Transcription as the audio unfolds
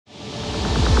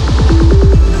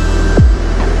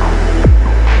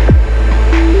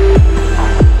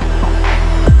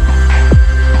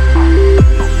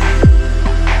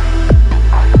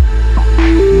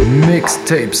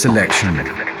Mixtape Selection.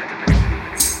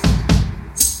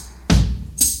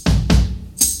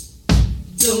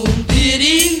 Don't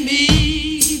pity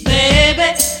me,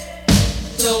 baby.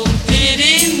 Don't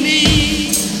pity me.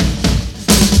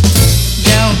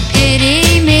 Don't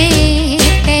pity me,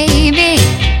 baby.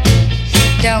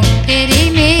 Don't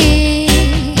pity me.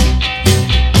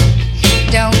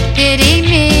 Don't pity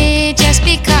me just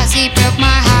because he broke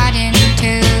my heart in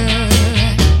two.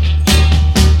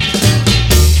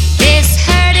 This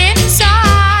hurt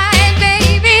inside,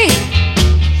 baby,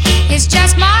 is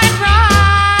just my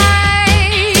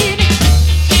pride.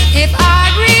 If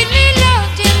I really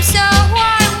loved him so,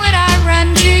 why would I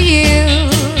run to you?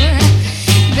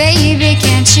 Baby,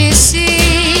 can't you see?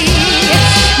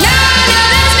 No, no,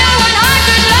 there's no one I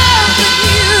could love but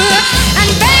you.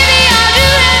 And baby, I'll do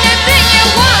anything you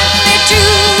want me to.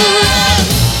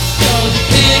 Don't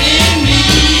pity me,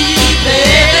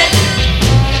 baby.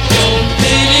 Don't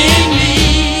pity me.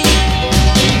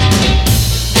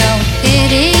 Don't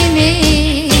pity me,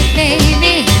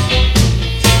 baby.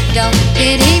 Don't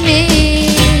pity me.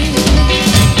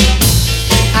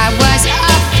 I was a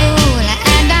fool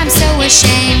and I'm so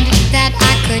ashamed that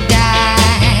I could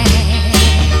die.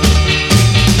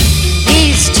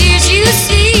 These tears you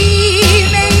see,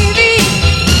 baby,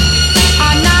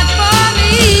 are not for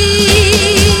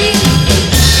me.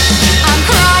 I'm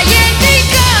crying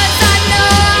because I know I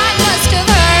must have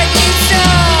hurt you so.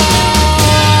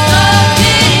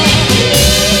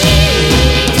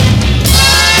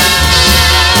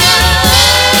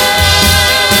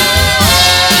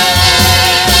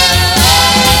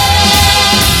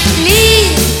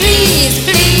 Please, please,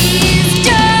 please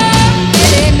don't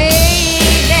pity me,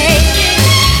 baby.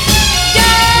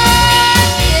 Don't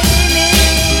pity me.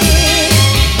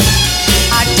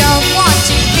 I don't want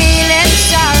you feeling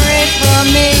sorry for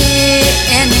me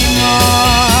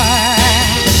anymore.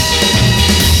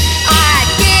 I'd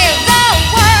give the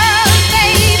world,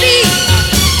 baby,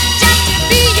 just to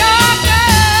be your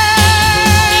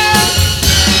girl.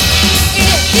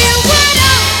 If you would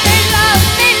only love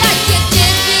me like you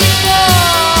did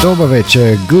before. Dobar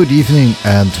večer, good evening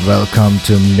and welcome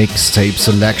to Mixtape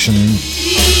Selection.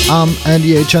 I'm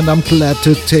Andy H and I'm glad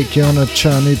to take you on a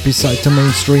journey beside the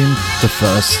mainstream. The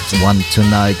first one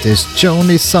tonight is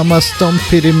Joni Summers' Don't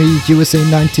Pity Me, USA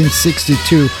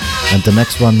 1962. And the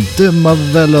next one, The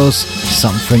Marvellos,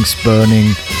 Something's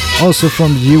Burning, also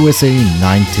from USA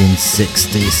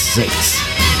 1966.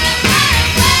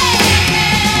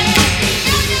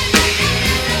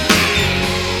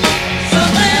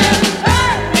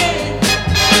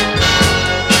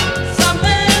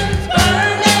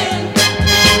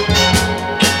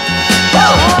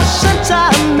 Since I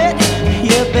met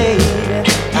you, baby,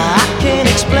 I can't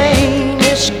explain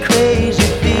this crazy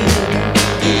feeling.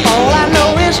 All I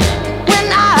know is when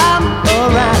I'm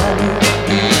around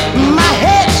you, my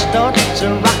head starts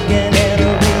rocking and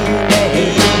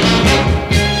reeling.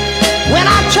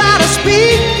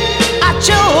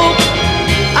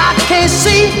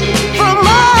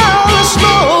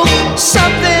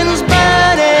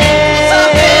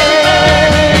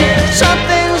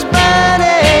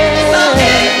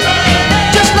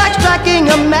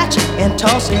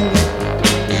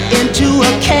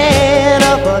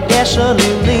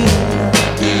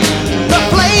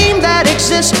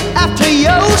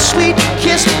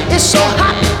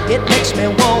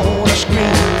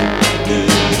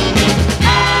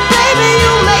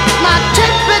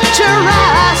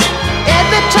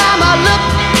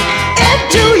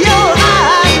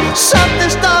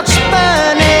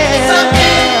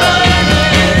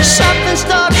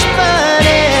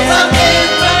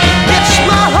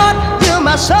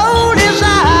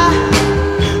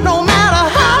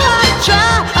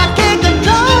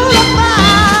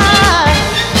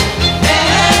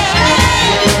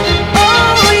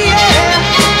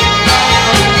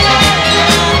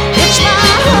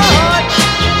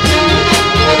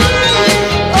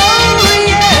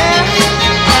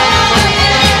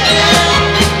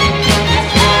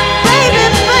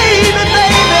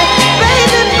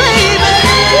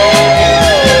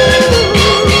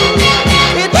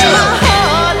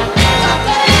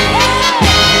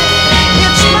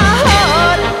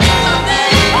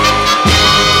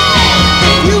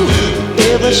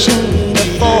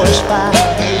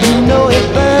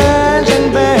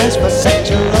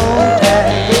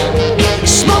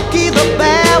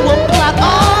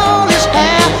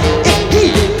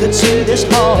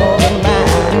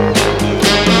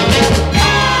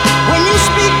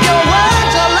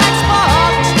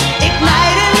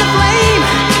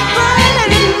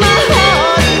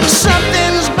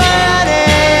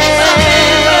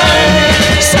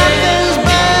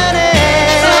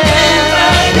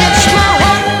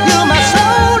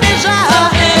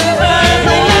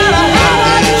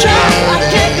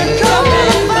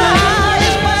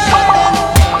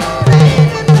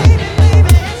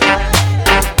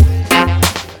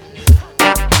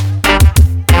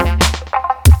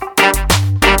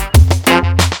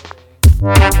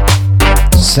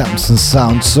 Samson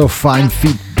Sound, So Fine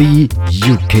Feet B,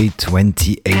 UK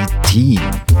 2018.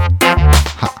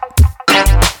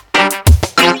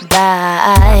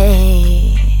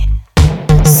 Bye.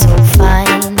 So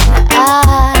fine,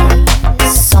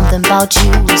 something about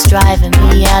you is driving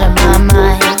me out of my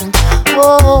mind.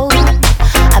 Whoa,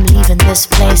 I'm leaving this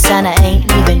place and I ain't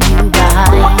leaving you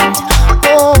behind.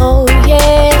 Oh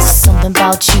yes, something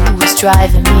about you is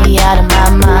driving me out of my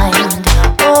mind.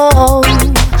 Oh,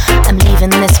 I'm leaving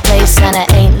this place and I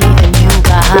ain't leaving you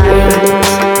behind.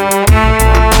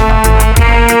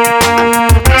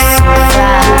 So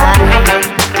fine.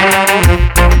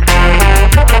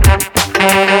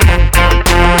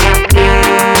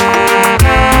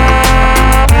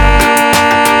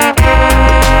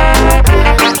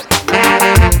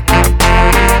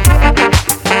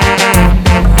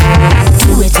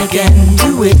 Do it again,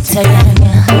 do it again,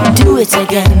 do it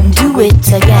again, do it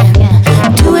again,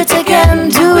 do it again,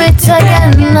 do it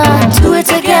again, do it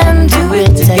again, do it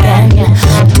again,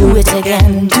 do it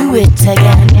again, do it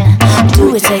again,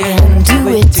 do it again,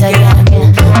 do it again,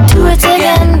 do it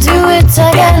again, do it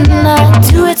again,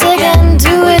 do it again,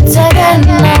 do it again.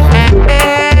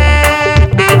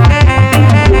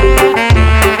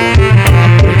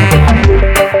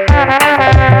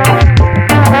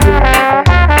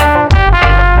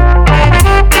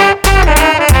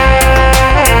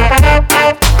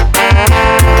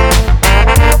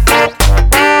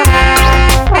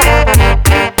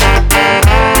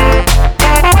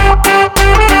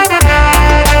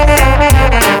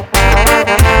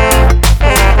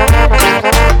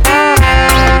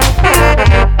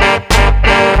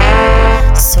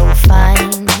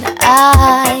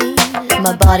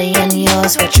 My body and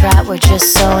yours were trapped, we're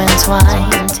just so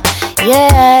entwined.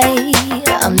 Yeah,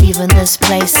 I'm leaving this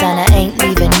place and I ain't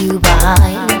leaving you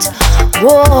behind.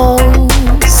 Whoa,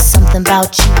 something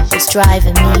about you is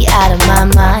driving me out of my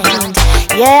mind.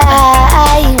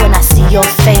 Yeah, when I see your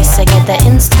face I get the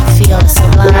instant feel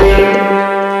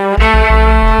sublime.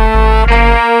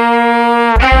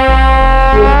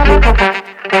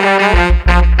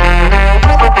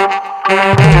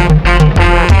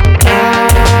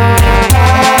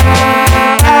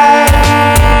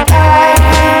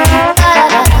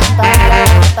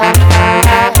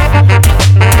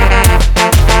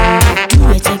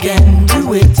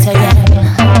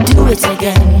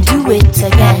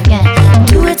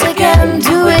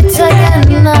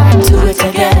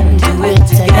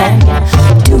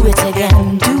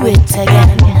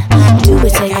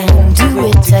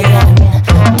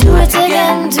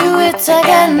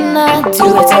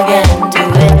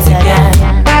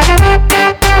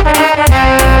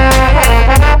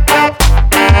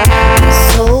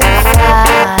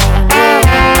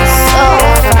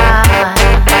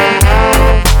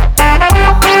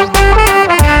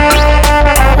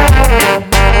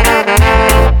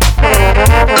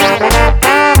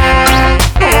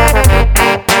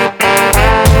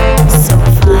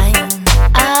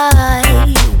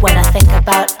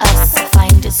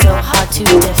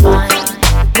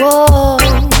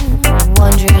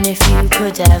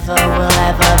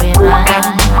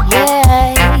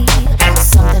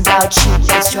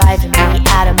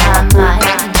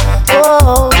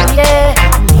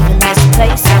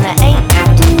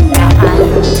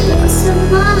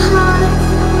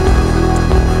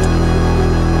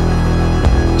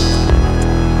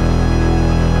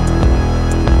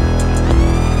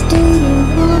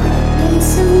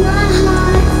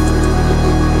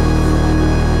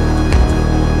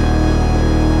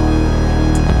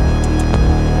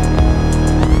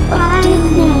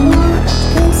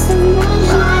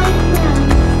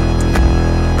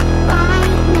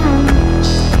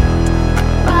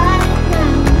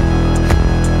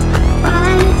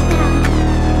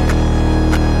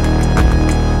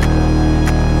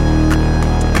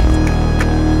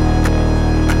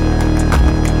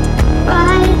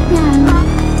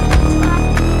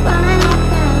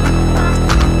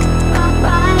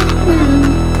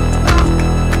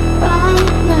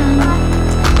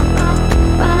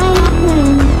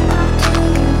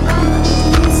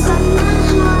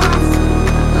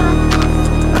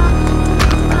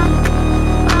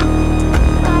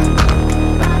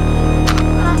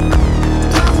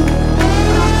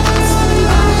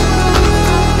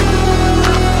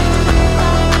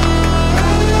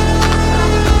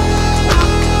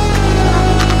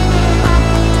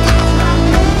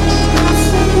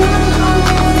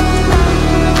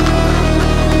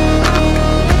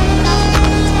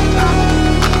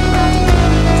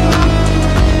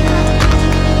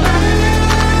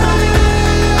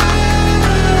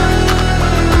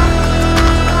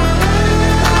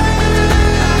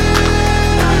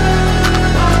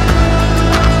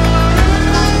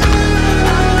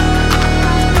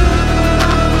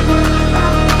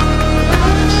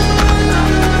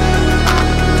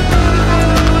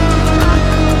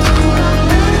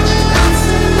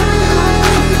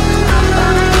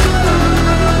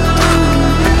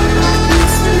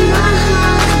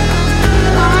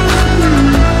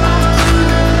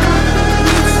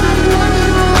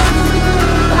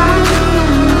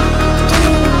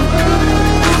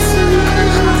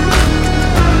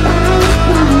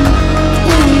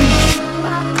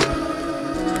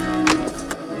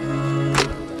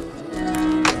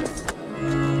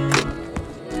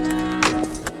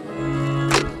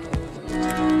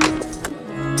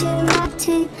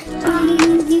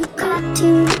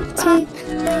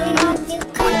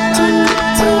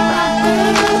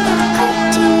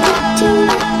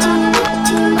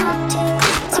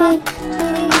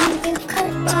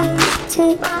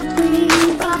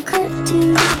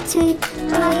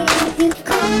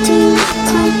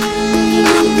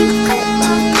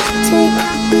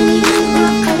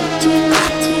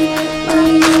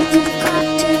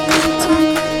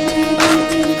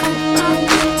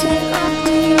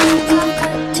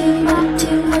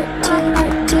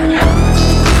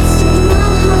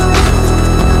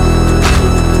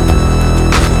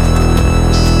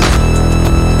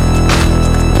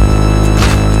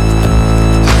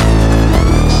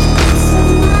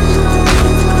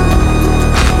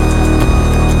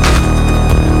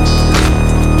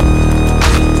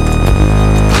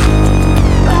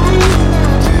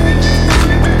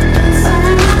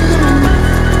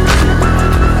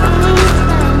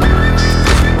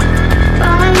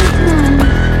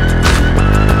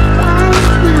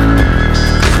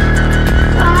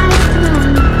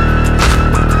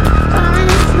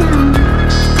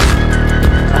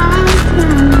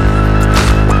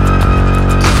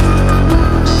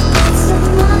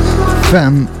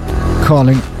 Femme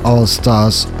calling All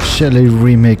Stars Shelley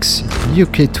Remix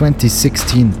UK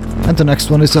 2016, and the next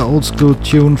one is an old school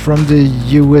tune from the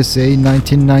USA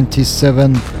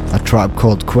 1997, A Tribe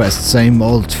Called Quest, Same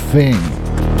Old Thing.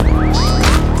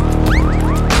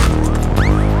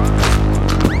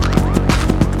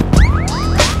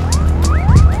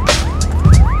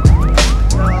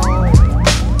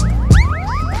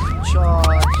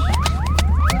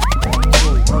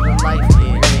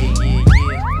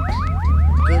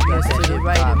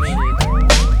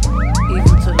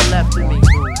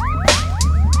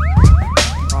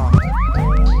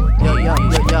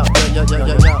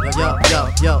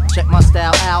 Check my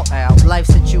style out. Life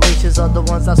situations are the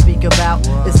ones I speak about.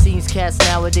 It seems cats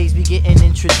nowadays be getting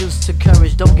introduced to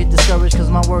courage. Don't get discouraged, cause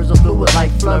my words are filled with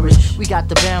life flourish. We got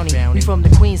the bounty, we from the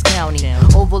Queens County.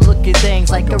 Overlooking things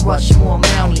like a Rushmore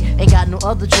Mountie. Ain't got no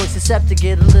other choice except to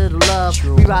get a little love.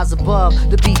 We rise above,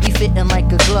 the beat be fitting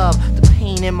like a glove. The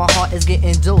pain in my heart is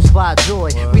getting dosed by joy.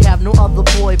 We have no other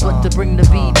boy but to bring the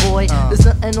B-boy. There's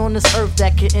nothing on this earth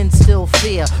that can instill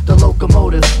fear. The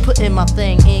locomotive, putting my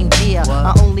thing in gear.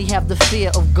 I only have the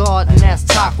fear of God, and that's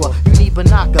Takwa. You need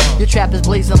Banaka, your trap is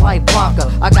blazing like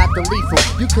Blanca. I got the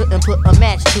lethal, you couldn't put a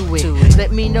match to it.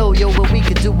 Let me know, yo, what we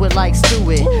could do it like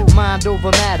Stewart. Mind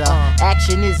over matter,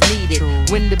 action is needed.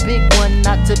 Win the big one,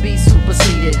 not to be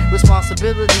superseded.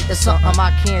 Responsibility is something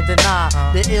I can't deny.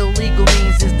 The illegal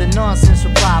means is the nonsense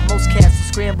reply. Most cats will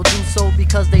scramble do so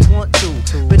because they want to.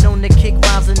 Been known to kick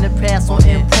rhymes in the past on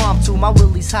impromptu. My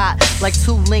willy's hot, like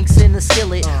 2 links in a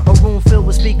skillet. A room filled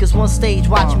with speakers, one stage,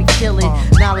 watch me kill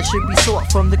it. Knowledge should be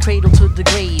sought from the cradle to the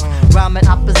grave. Rhyming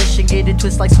opposition, get it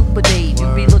twist like Super Dave. You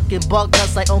be looking bug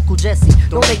nuts like Uncle Jesse.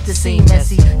 Don't make the scene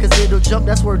messy, cause it'll jump,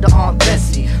 that's word to Aunt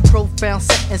Bessie. Profound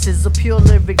sentences of pure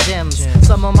lyric gems.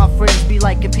 Some of my friends be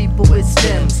liking people with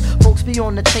stems. Folks be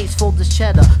on the taste for this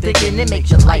cheddar, thinking it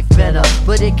makes your life better,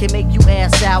 but it can make you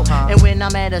ass out. And when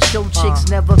I'm at a show, chicks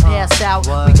never pass out.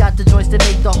 We got the joints that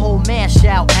make the whole man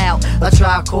shout out. A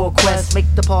Tribe Called Quest, make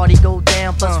the party go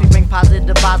down. Plus we bring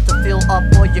positive vibes to fill up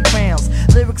all your crowns.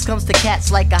 Lyrics comes to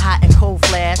cats like a hot and cold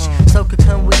flash. So could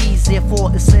come with ease,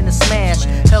 therefore it's in a smash.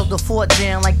 Held the fort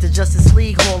down like the Justice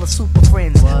League Hall of Super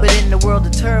Friends. But in the world the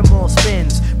turmoil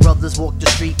spins. Brothers walk the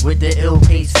street with their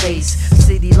ill-paced face.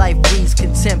 City life breeds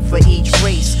contempt for each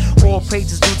race. All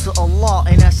praises due to Allah,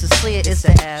 and that's just clear. It's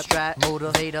the abstract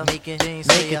motivator, making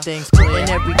things putting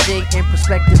every day in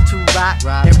perspective to rock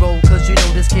and roll. Cause you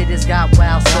know this kid has got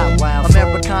wild soul.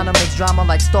 Americana makes drama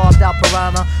like starved out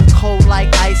piranha. Cold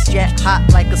like ice, jet hot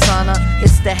like a sauna.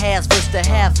 It's the has versus the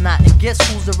have not. And guess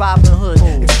who's the Robin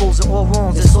Hood? Exposing all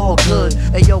wrongs, it's all good.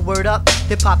 Hey yo, word up,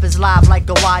 hip hop is live like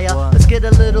a wire. Let's get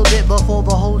a little bit before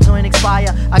the whole joint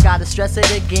expire. I gotta stress it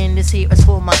again, this here is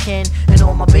for my kin and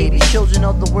all my babies, children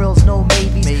of the world's no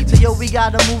maybes. So yo, we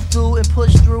gotta move through and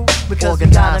push through, because we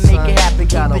gotta make it happen,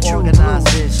 keep it true. Organize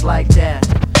this like that.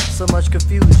 So much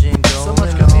confusion going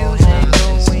on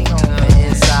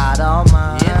inside our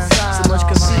minds. So much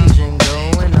confusion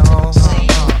going on,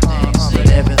 but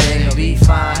everything will be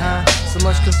fine. So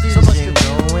much confusion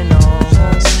going on.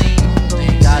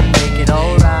 Gotta make it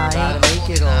alright.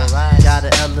 Gotta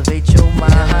elevate your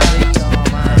mind.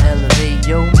 Elevate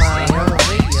your mind.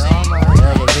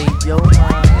 Elevate your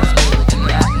mind.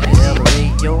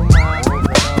 Elevate your mind.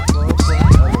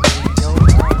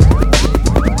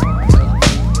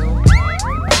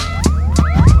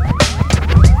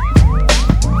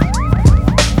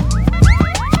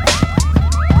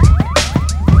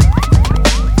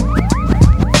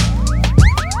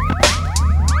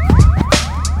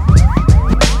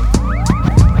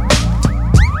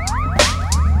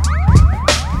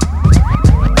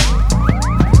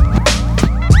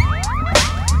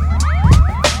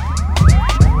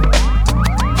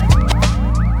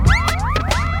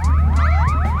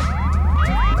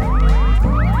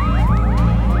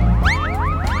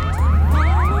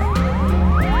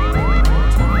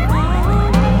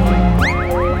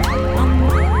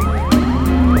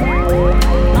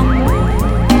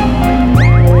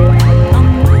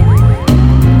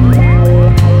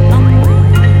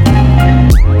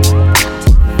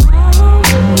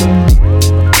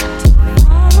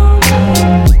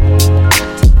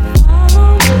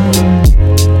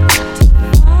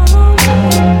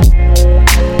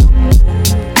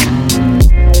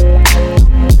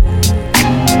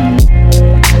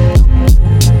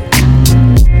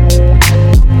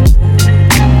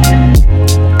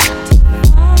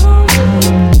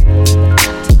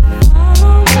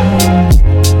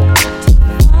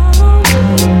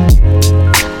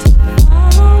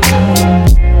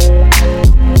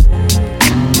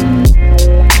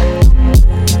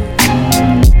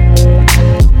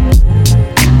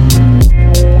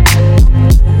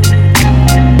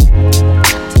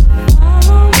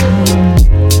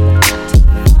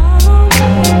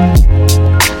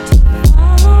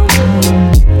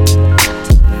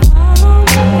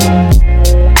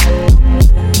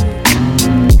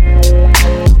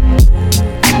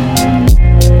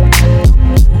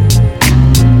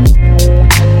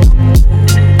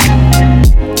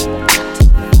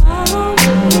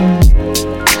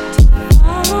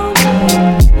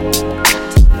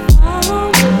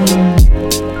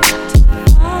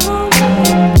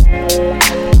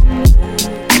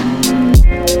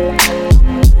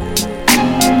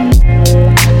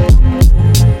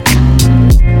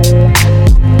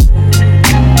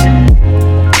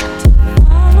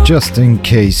 Just in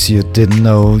case you didn't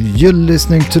know, you're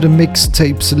listening to the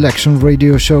Mixtape Selection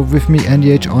radio show with me,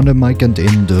 NDH, on the mic and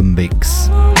in the mix.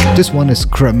 This one is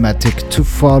Chromatic to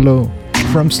Follow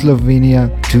from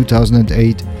Slovenia,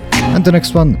 2008. And the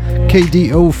next one,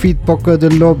 KDO feat Boca de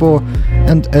Lobo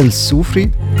and El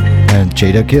Sufri. And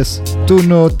Jada Kiss, Tu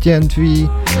no tientvi,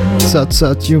 Sat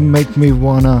Sat You Make Me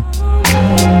Wanna,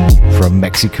 from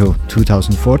Mexico,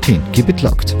 2014. Keep it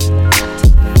locked.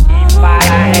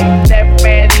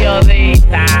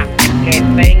 Periodista, que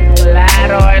estén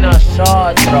claro de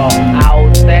nosotros, a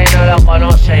usted no lo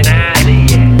conoce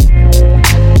nadie.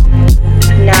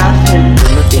 Nothing. Tú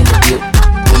no tienes view,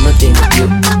 tú no tienes view,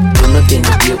 tú no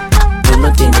tienes view, tú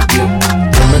no tienes view,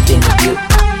 tú no tienes view,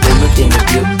 tú no tienes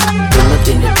view, tú no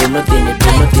tienes, tú no tienes, tú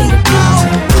no tienes view,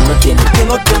 tú no tienes, tú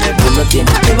no tienes, tú no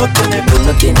tienes, tú no tienes, tú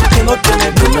no tienes, tú no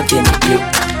tienes, tú no tienes view.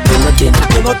 Tú no tienes,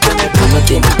 tú no tienes, tú no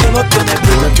tienes, tú no tienes,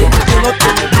 tú no tienes, tú no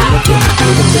tienes, tú no tienes.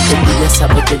 Desde Tequilla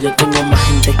sabe que yo tengo más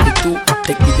gente que tú.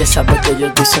 Tequilla sabe que yo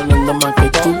estoy sonando más que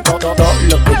tú. Todo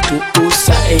lo que tú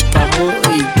usas es camu.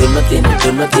 Y tú no tienes,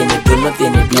 tú no tienes, tú no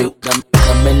tienes view.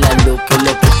 Dame la luz que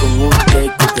lo que con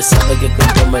usted. Que usted sabe que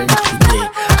con me quité.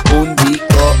 Un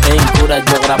disco en cura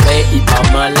yo grabé. Y pa'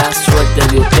 mala suerte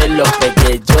de usted lo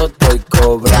pegué. Yo estoy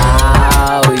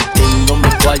cobrado y tengo mi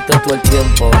cuarto todo el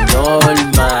tiempo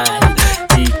normal.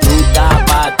 Y tú estás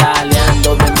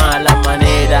bataleando de mala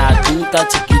manera. Tú estás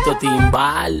chiquito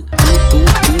timbal. Tú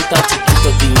estás chiquito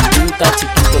timbal. Tú estás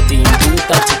chiquito timbal. Tú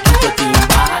estás chiquito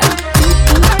timbal.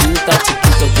 Tú estás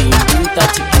chiquito timbal. Tú estás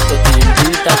chiquito timbal.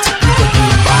 Tú estás chiquito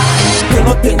timbal. Tú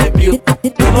no tienes view.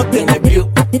 Tú no tienes view.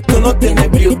 Tú no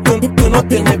tienes view. Tú no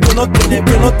tienes, tú no tienes,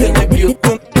 tú no tienes view.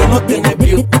 Tú no tienes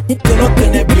view. Tú no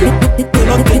tienes view. Tú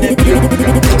no tienes view.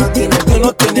 Tú no tienes, tú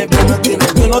no tienes, tú no tienes,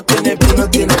 tú no tienes, tú no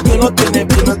tienes, tú no tienes,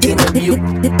 tú no tienes view.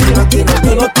 Tú no tienes,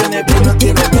 tú no tienes, tú no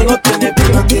tienes, tú no tienes,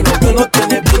 tú no tienes, tú no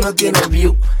tienes, tú no tienes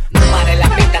view. No pare la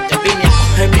pista que vine a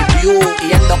coger mi view.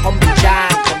 Y ando con Bichan,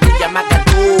 con brilla más que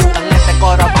tú. En este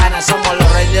coro pana somos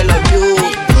los reyes de los views.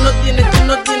 Tú no tienes, tú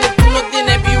no tienes, tú no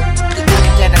tienes view. Tú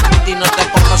tienes que repetir, no te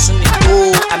conozco ni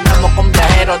tú. Andamos con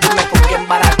viajeros, dime con quién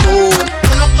vas tú. Tú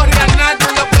no corrías nada, tú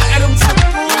lo que eres un suku.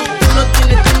 Tú no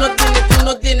tienes, tú no tienes, tú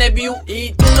no tienes view.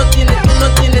 Y tú no tienes, tú no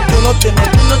tienes, tú no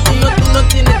tienes, tú no tienes, tú no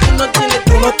tienes, tú no tienes,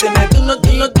 tú no tienes, tú no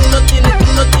tienes, tú no tienes,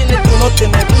 tú no tienes, tú no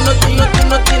tienes, tú no tienes, tú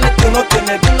no tienes, tú no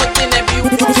tienes, tú no tienes view.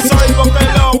 Soy Boca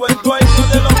Lobo, el dueño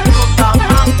de los views.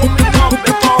 Más con mi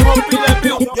nombre, todo pide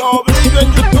view. Yo brillo en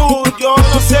YouTube, yo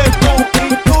no sé tú.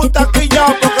 Y tú estás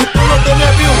quillado porque tú no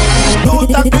tienes view. Tú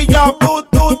estás quillado,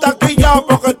 tú estás quillado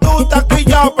porque tú estás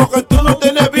quillado porque tú no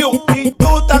tienes view. Y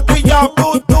tú estás quillado,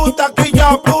 tú estás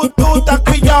quillado, tú estás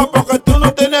quillado porque tú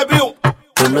no tienes view.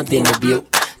 Tú no tienes view,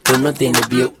 tú no tienes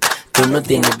view, tú no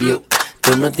tienes view,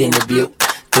 tú no tienes view,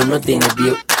 tú no tienes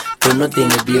view, tú no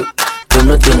tienes view, tú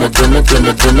no tienes, tú no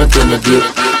tienes, tú no tienes view.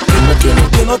 Tú no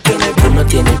tienes, tú no tienes, tú no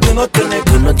tienes, tú no tienes,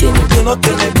 tú no tienes, tú no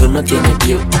tienes, tú no tienes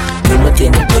view. Tú no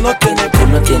tienes, tú no tienes, tú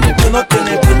no tienes, tú no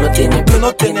tienes, tú no tienes, tú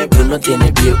no tienes, tú no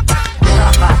tienes view.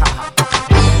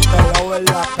 Pero en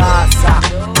la casa.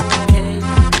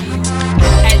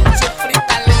 El Jeffrey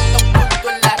talento oculto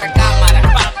en la recámara.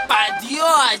 Papá Dios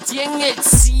allí en el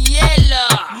cielo.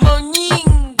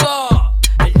 Moñingo,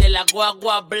 el de la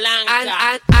guagua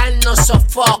blanca. No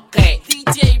sofoque.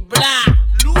 DJ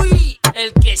Black, Luis,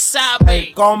 el que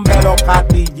sabe. Con velo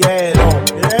catillero,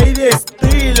 rey de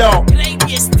estilo. Rey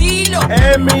de estilo.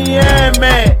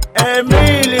 M&M,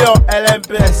 Emilio, el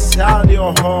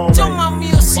empresario joven. Toma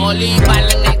music. Bolívar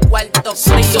en el cuarto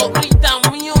frío. Sobrita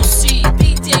music.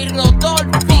 DJ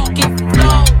Rodolfo. Vicky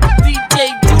Flow.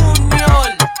 DJ Junior.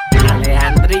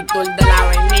 Alejandrito, el de la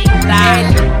avenida. El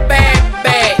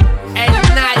bebé. El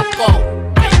narco.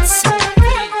 El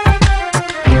Sufri.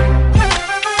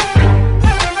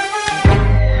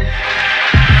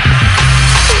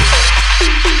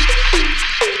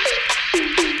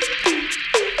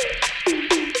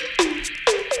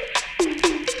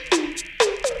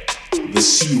 The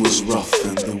sea was rough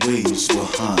and the waves were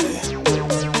high.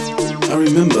 I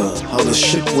remember how the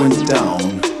ship went down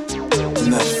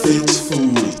in that fateful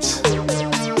night.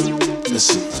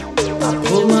 Listen. I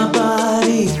pulled my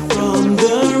body from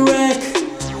the wreck.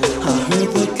 I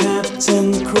heard the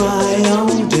captain cry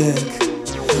on deck.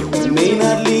 We may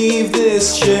not leave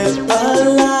this ship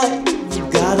alive. We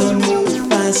gotta move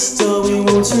fast or we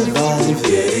won't survive.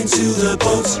 Get into the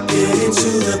boat, get into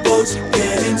the boat,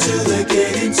 get into the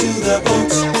boat.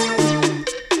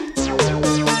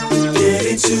 Get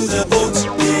into the boat,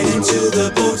 get into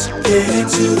the boat, get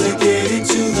into the boat. Get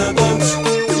into the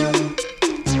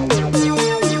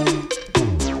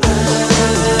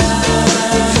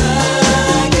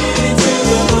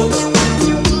boat.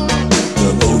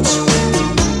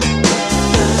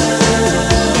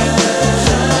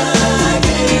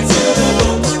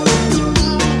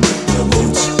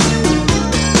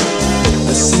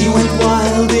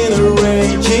 sailed in a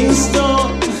raging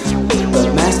storm.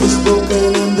 The mast was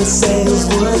broken and the sails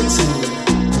were torn.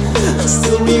 I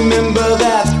still remember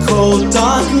that cold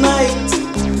dark night.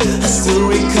 I still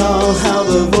recall how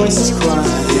the voices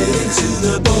cried. Get into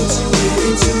the boat, get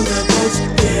into the boat,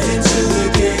 get into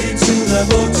the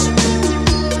boat.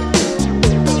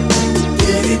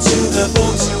 Get into the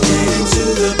boat, get into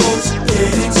the boat,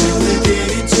 get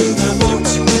into the boat.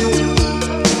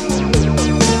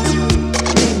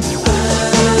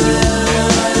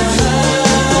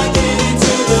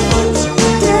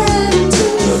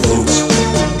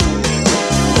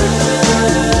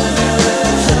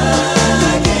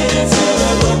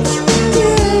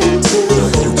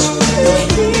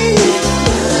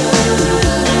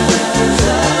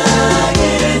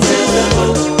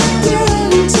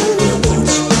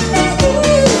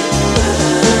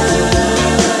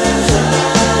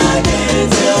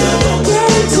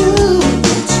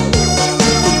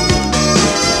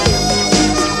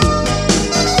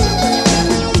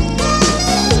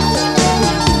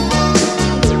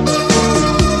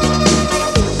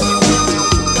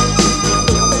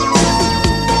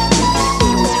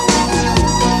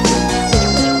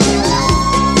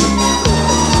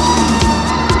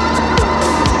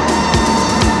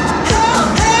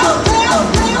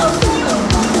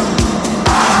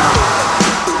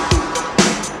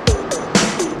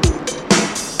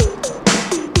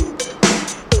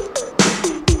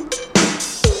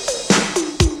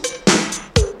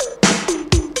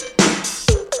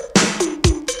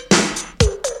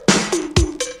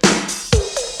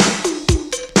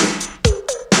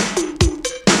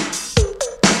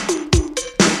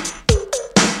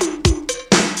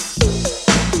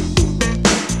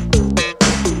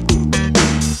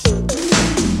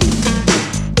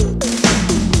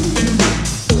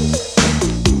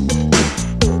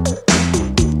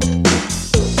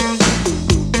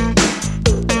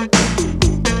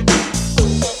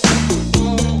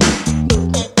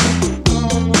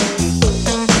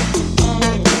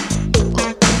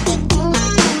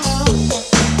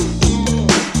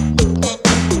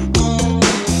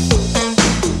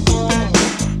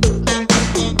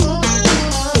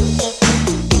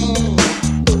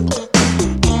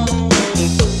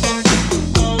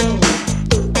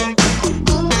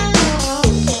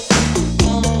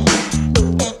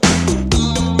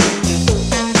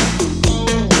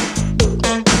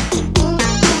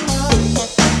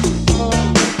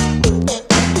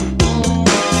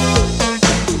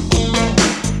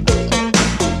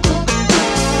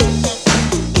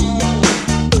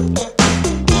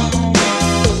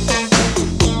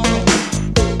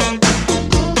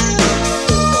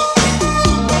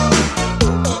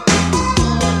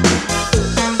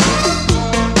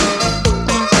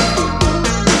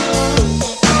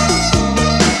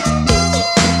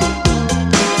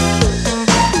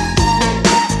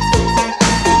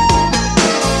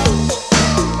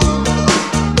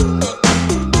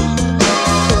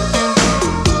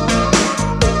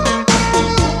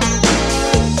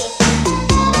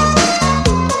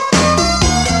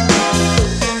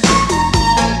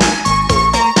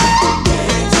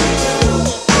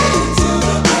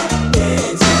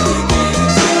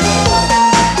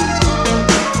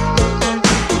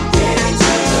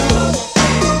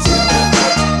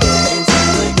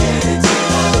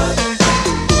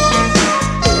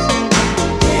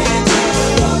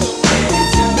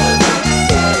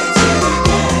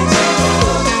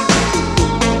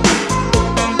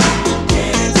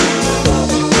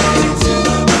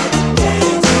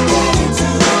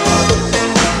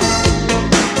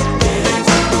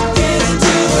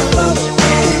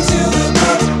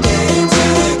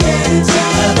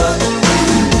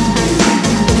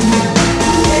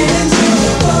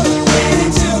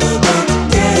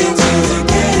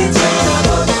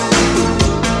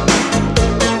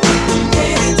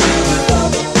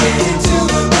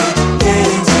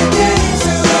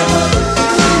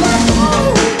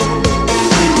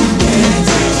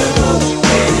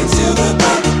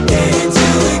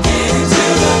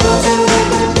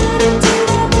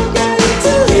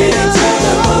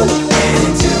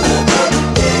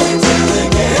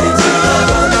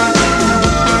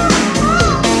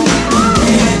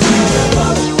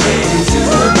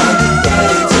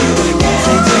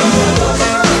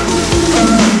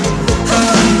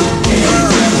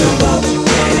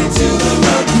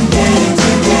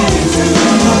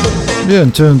 You're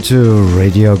in tune to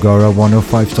Radio Agora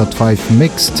 105.5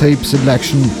 mixtape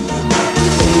selection.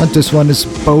 And this one is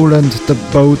Poland the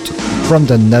Boat from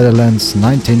the Netherlands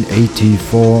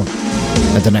 1984.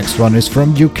 And the next one is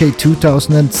from UK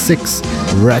 2006,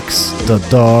 Rex the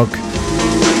Dog,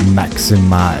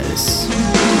 Maximize.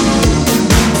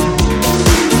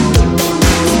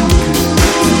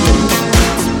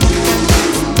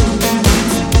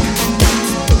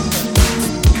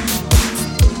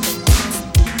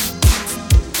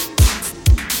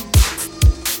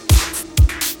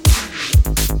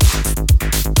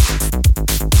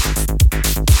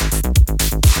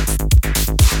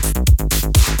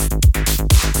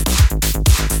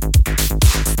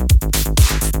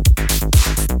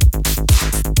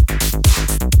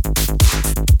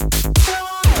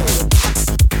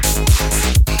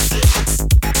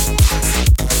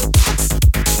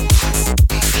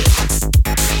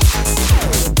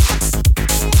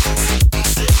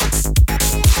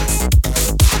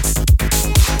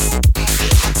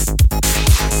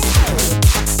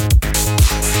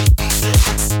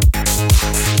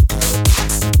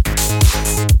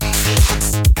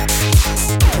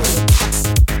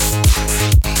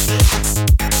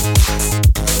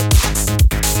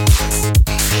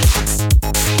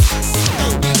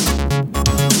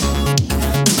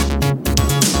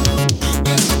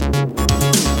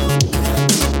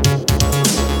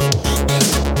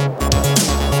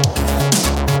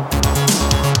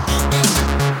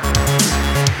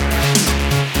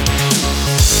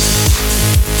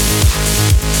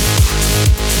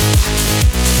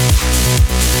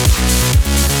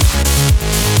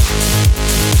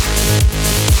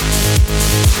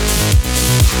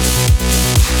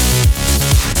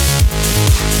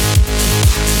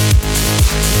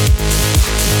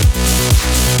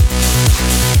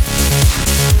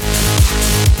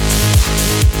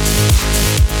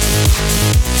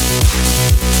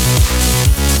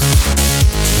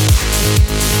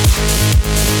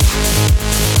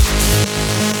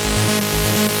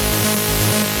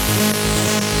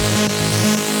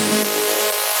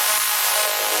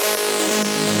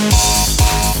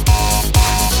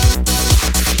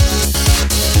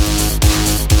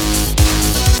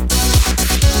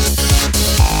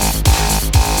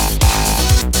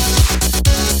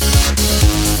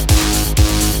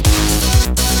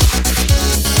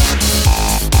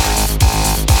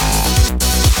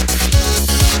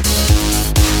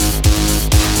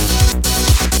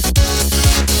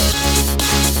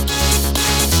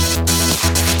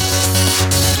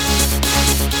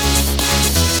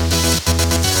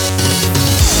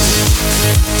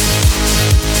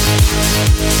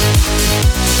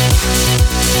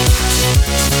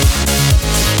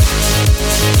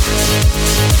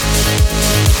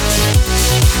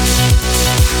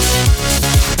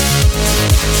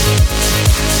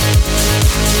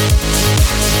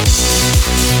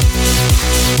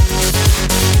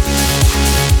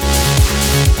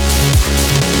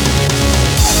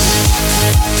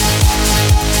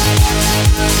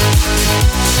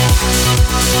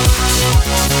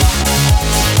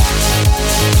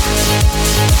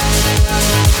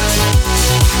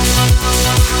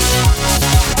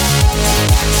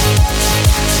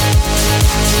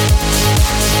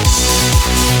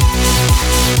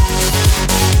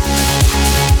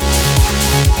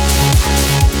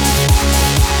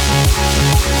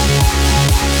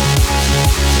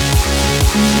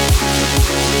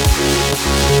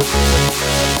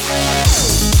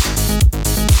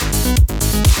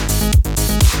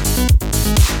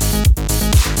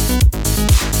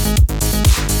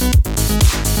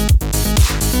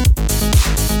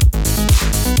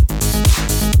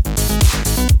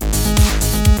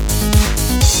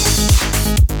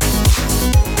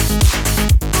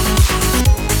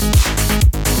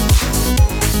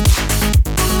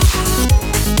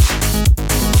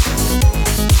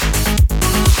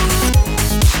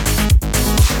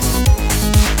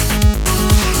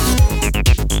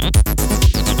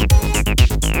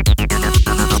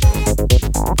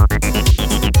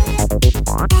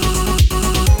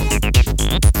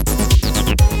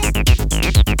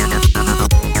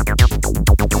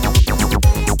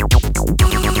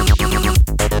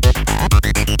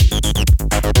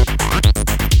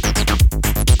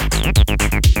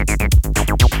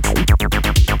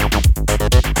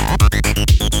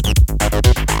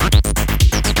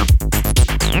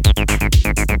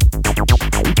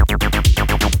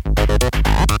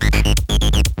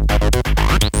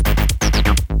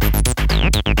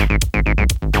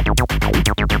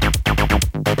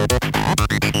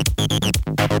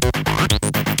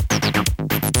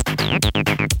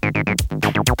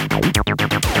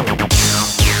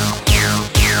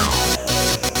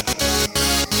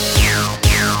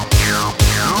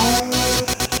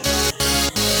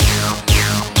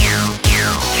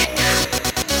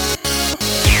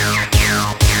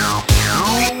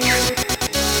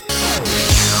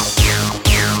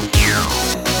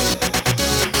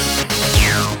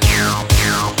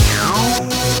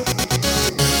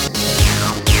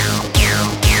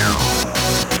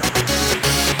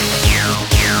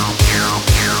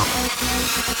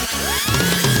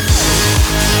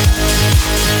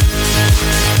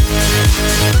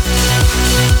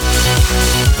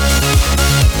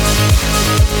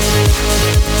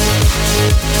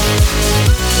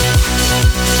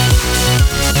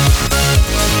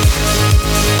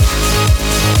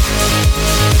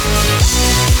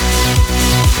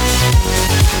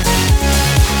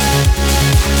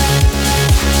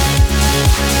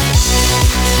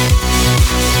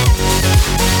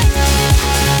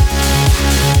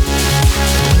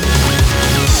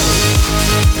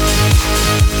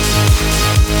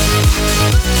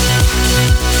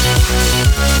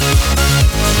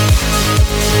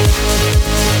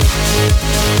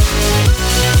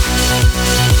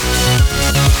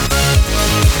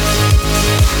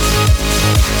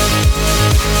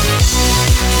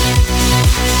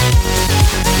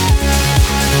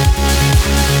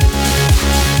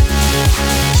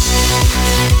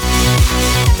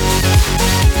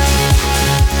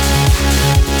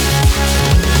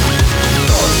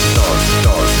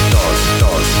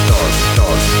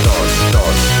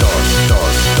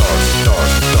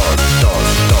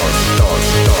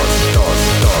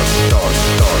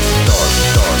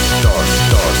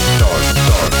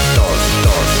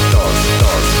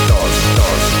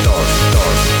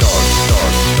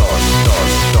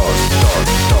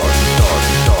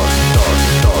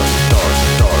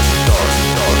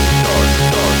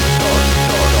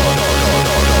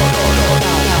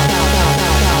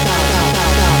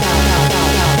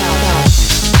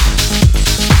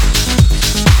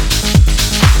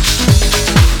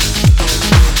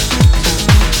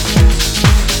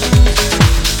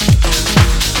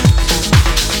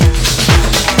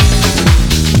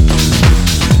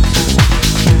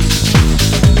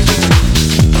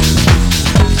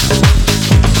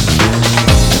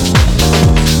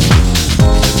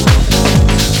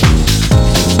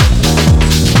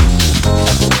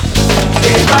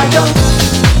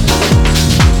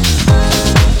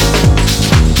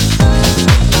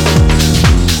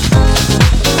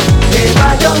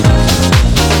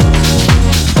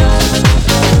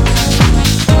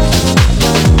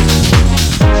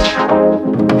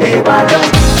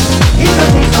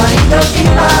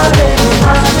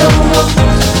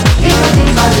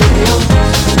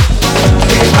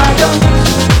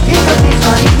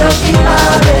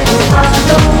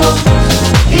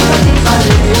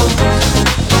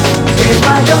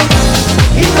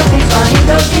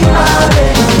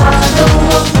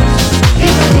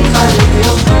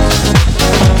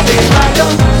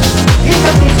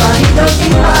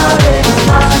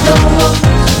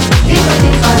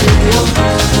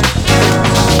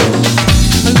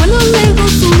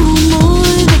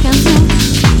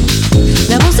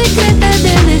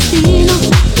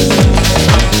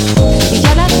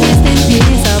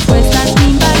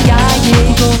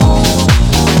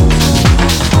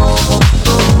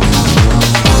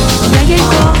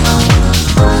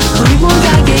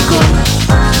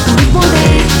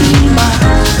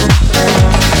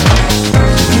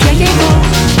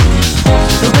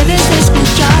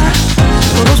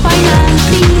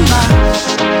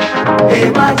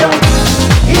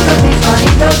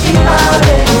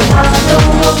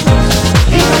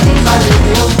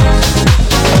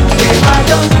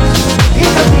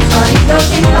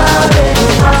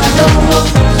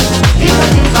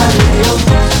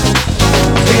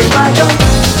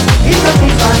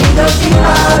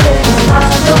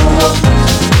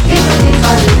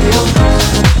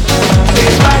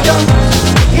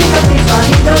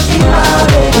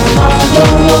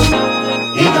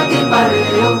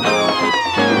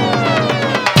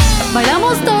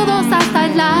 Bailamos todos hasta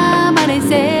el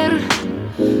amanecer,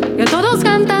 que todos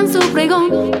cantan su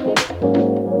pregón.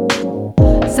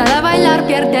 Sal a bailar,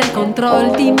 pierde el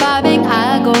control, timba, ven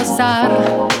a gozar.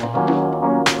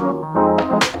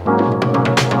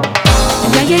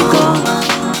 Ya llegó,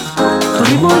 tu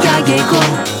ritmo ya llegó,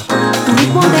 tu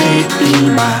ritmo de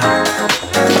timba.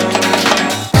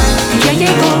 Ya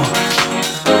llegó,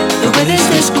 lo puedes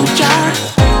escuchar,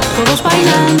 todos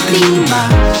bailan timba.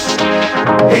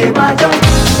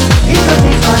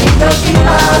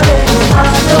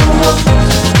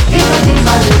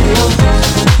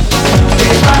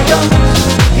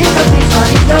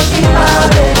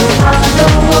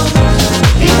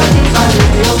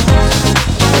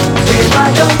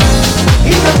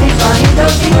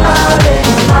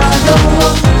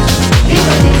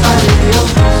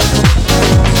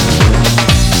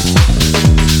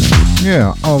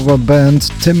 Yeah, our band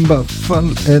Timber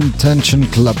Full Intention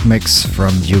Club Mix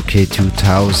from UK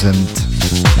 2000.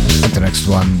 And the next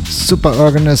one,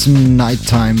 Superorganism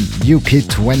Nighttime UK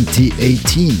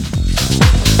 2018.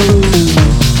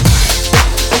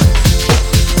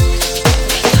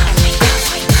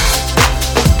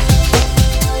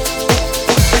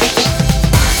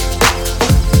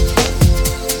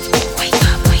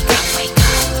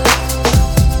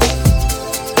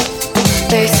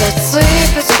 They said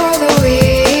sleep is for the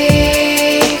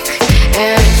weak,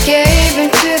 and I gave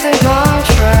into the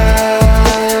mantra.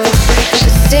 The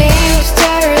steam's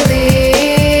terror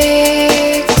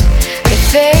leaked, the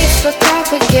Facebook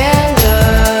propaganda.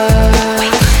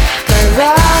 My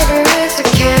rider is a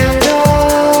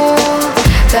candle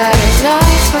that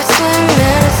ignites my slim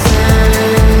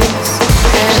innocence.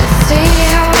 And I see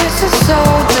how this is so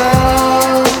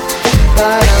dull,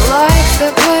 but I like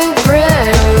the blue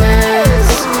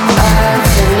brittleness.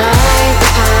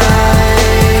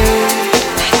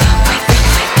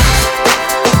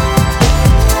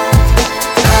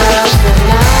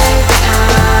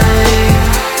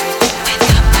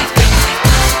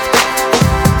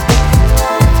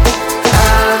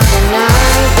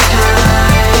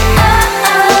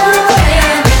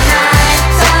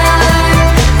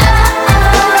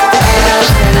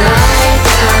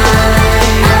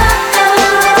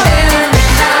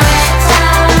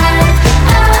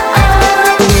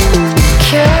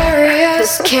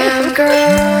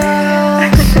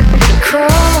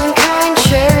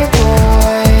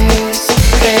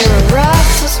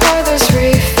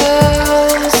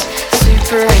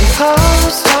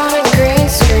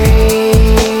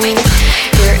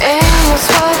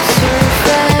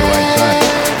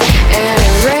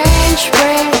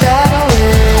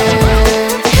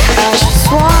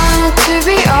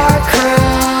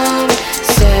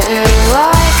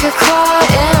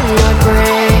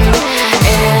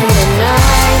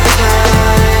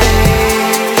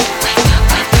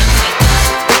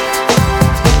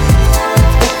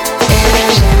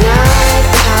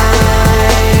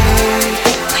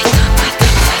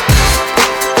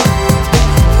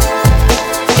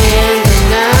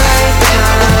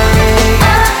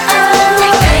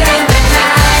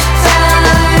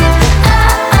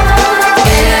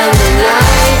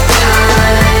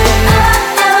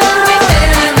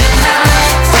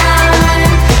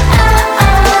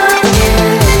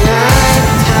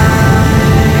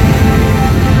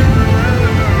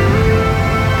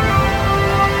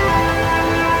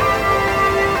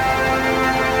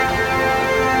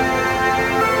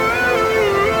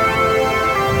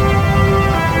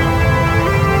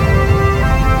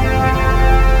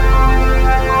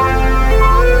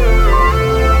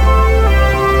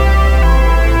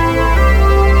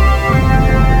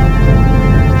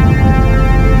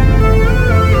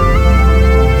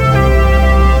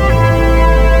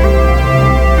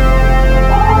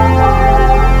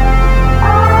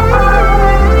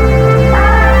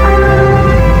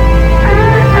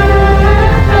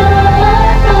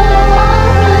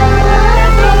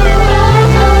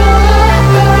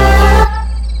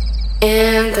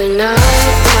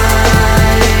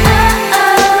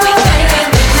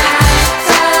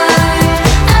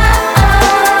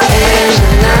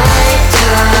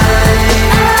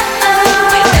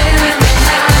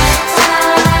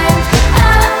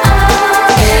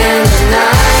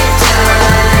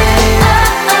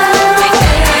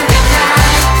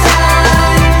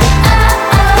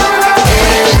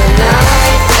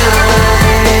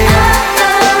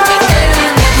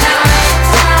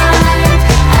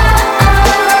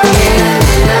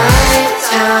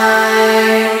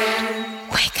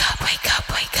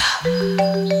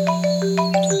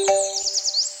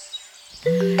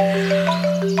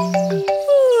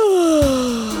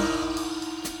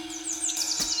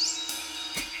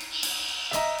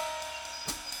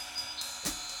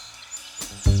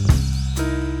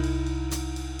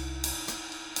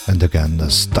 And again, a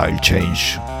style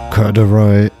change.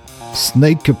 Corduroy,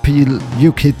 Snake Appeal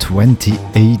UK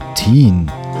 2018.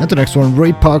 And the next one,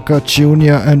 Ray Parker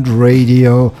Jr. and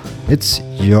Radio. It's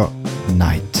Your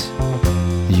Night.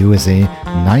 USA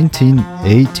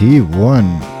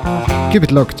 1981. Keep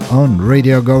it locked on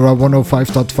Radio Agora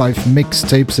 105.5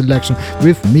 mixtape selection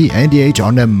with me, Andy H,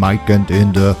 on the mic and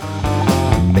in the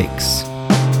mix.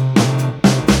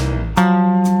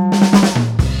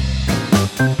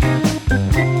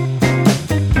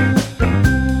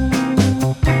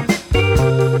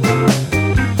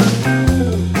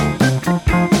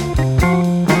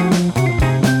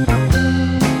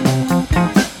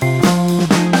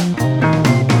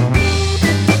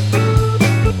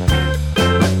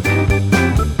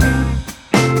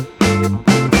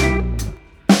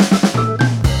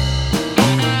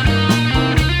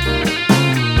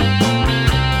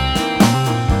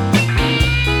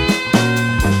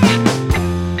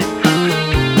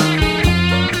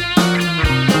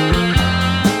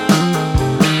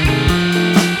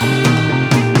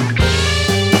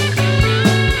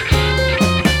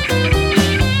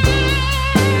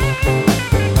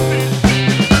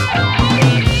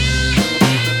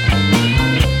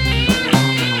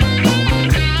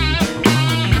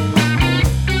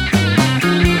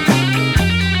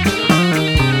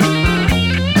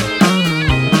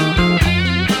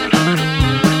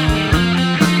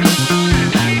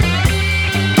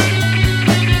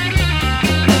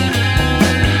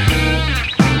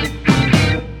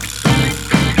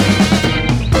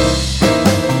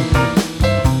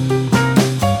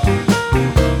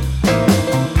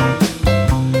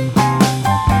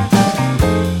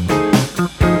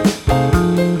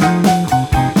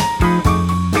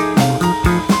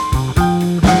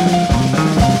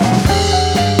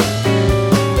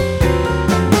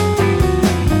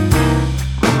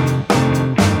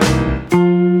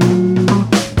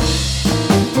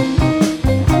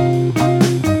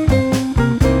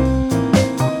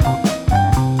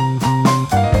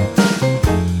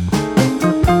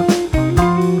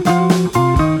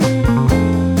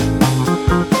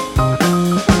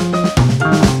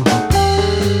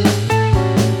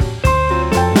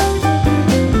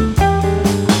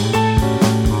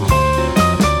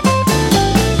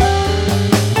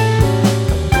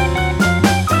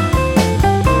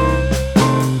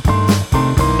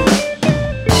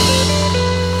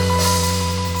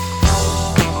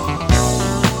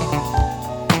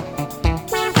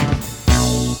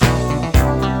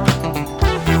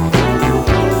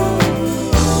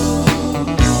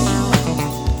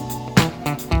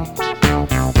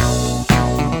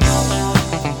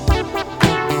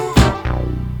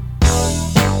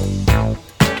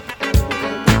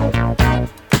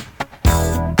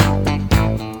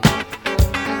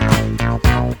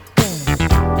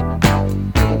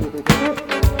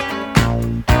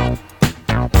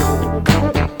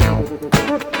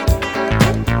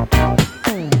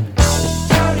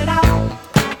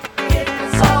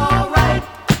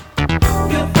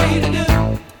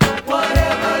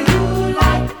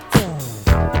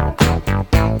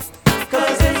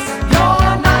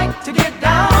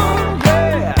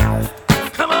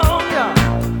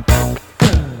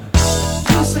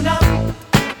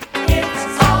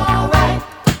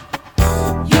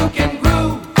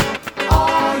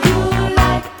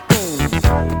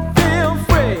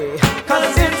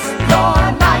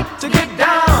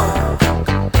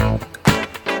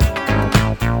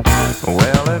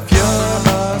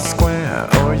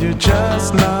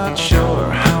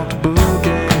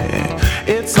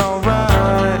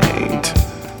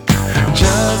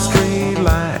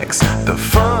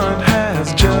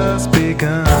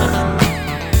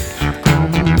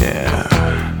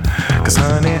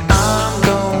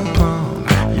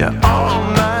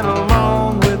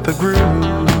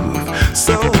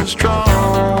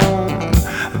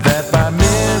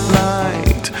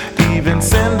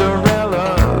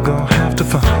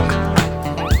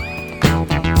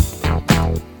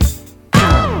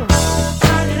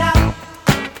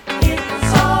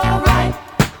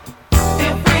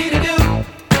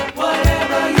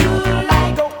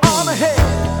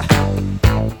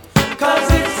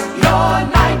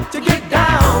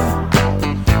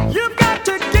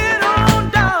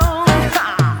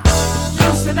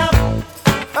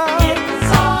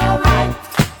 It's all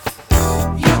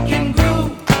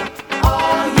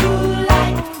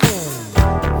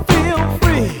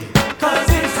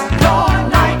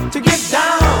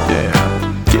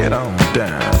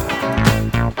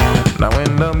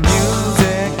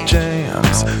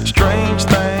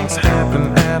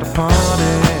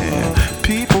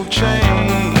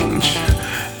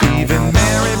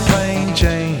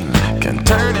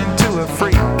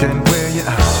you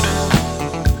out.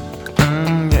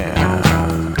 Yeah.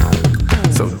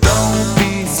 So don't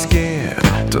be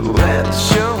scared to let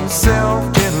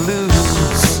yourself get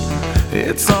loose.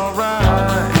 It's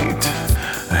alright,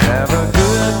 have a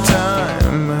good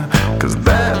time, 'cause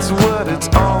that's what it's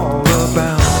all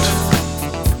about.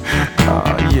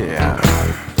 Oh yeah.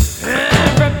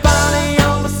 Everybody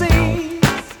on the scene,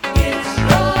 it's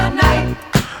your night.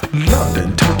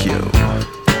 London, Tokyo,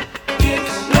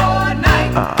 it's your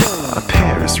night.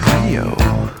 Paris, Rome.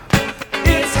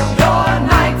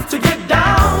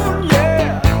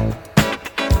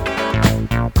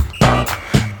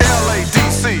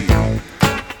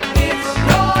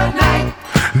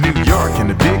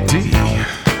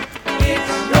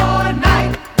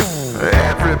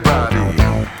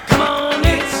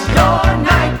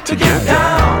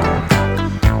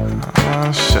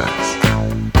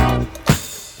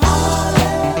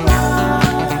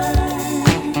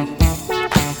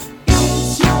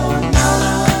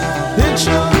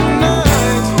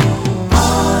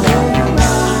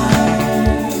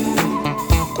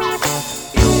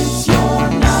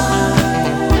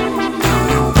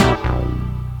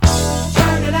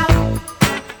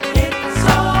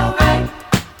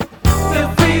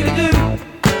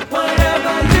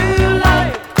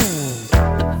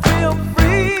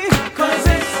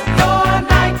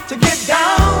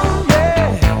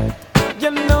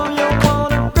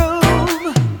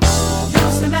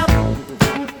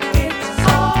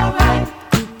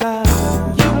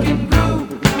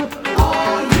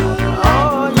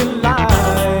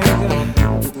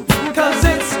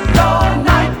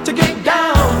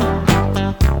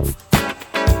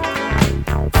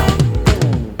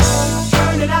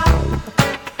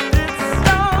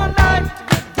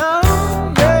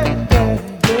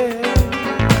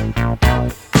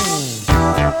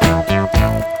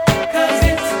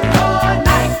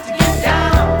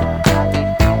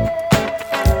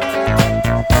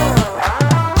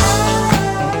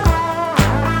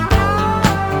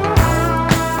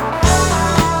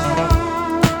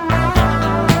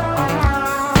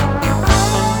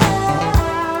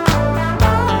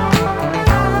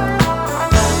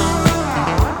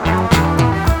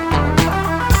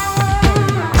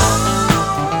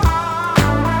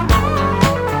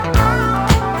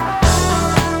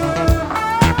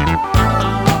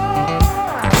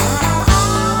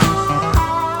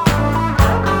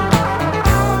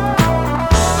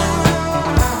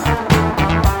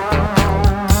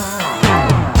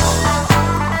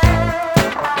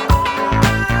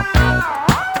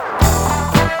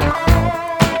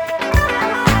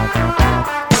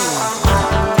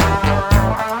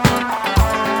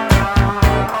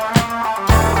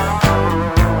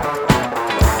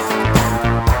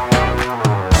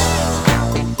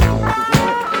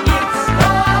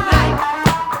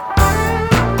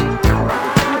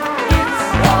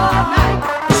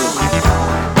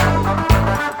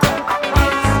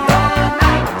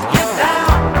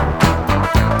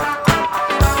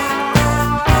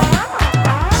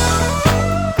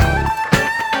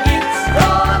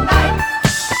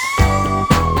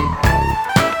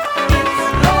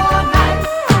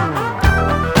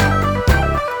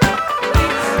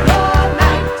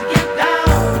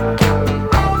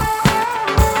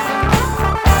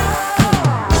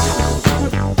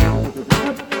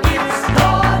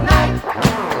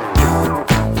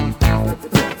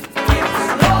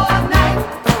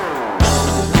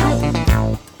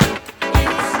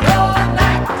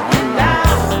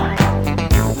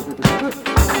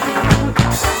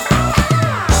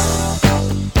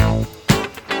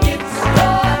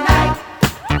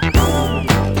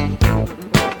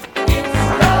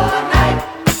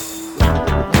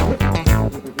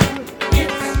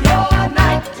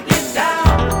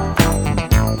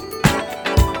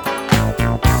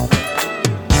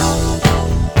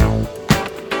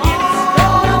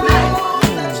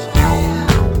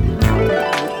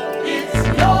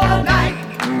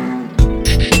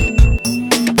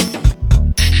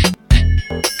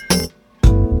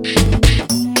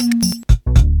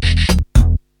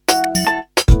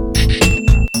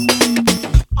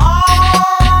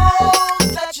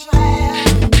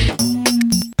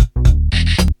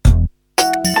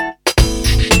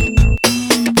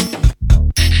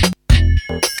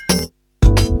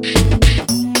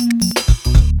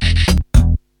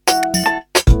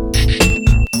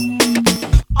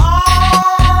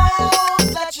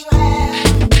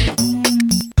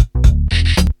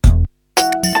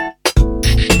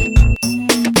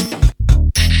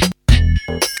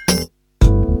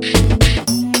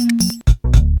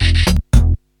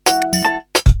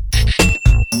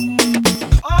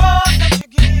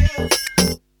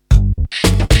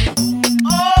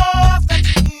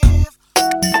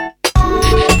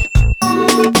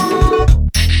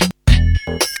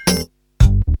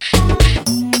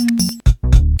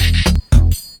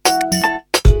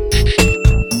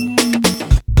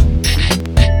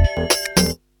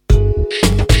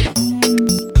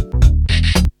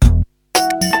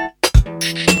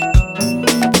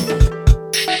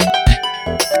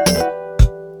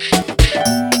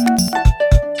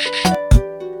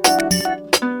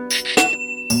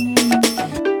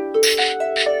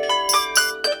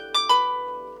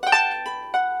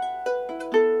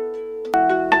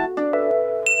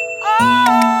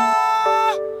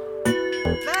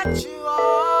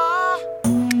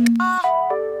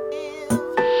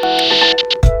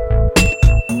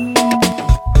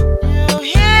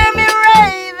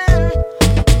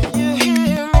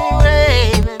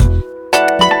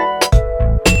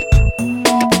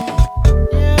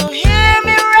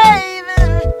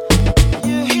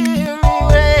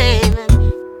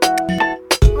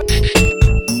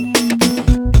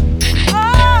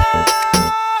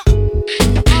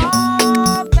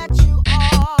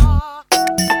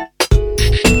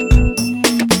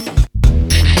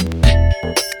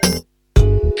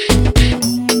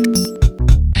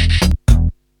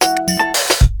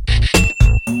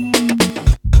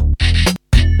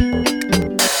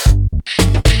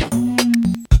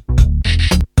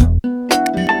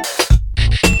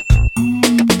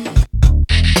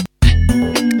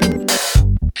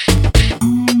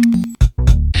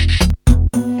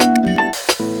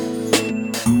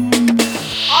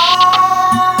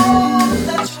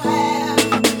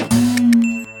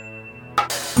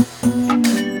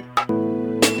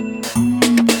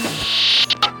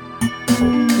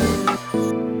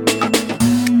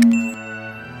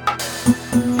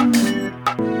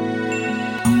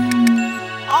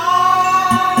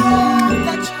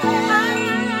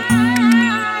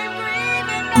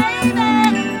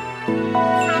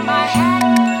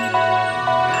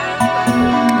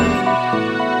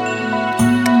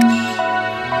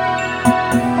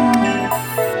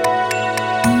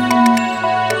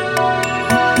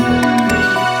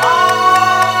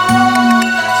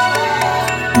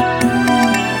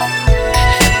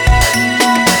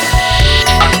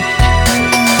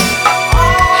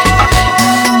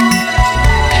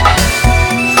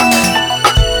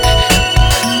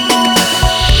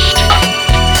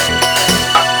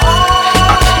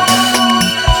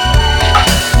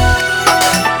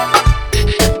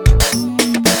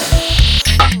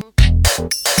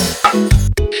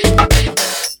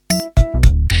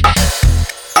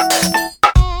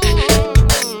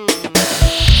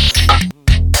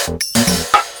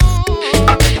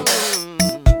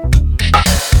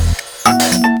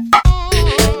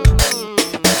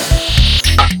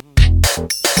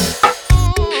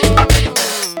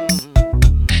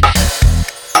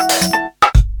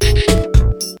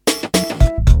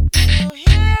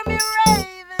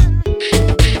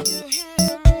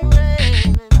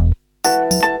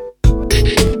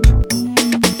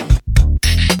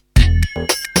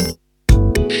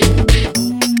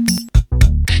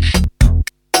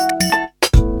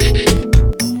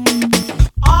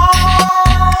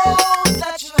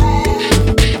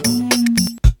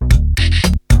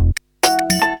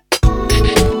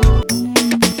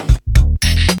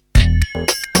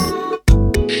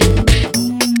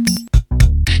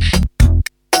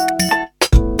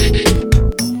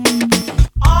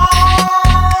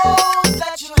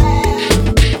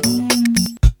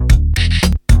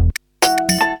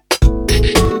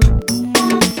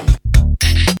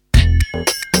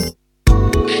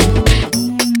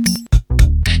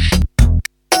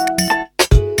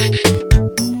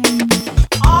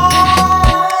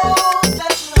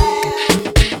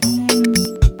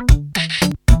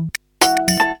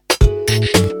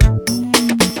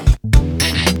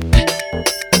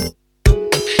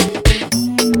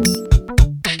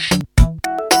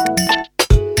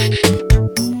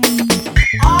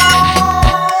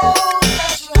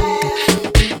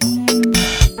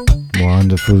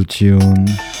 wonderful tune.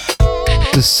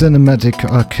 The Cinematic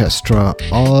Orchestra,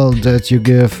 All That You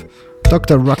Give,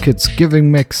 Dr. Rocket's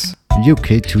Giving Mix,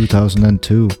 UK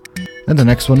 2002. And the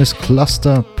next one is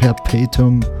Cluster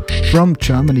Perpetuum from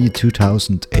Germany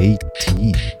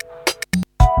 2018.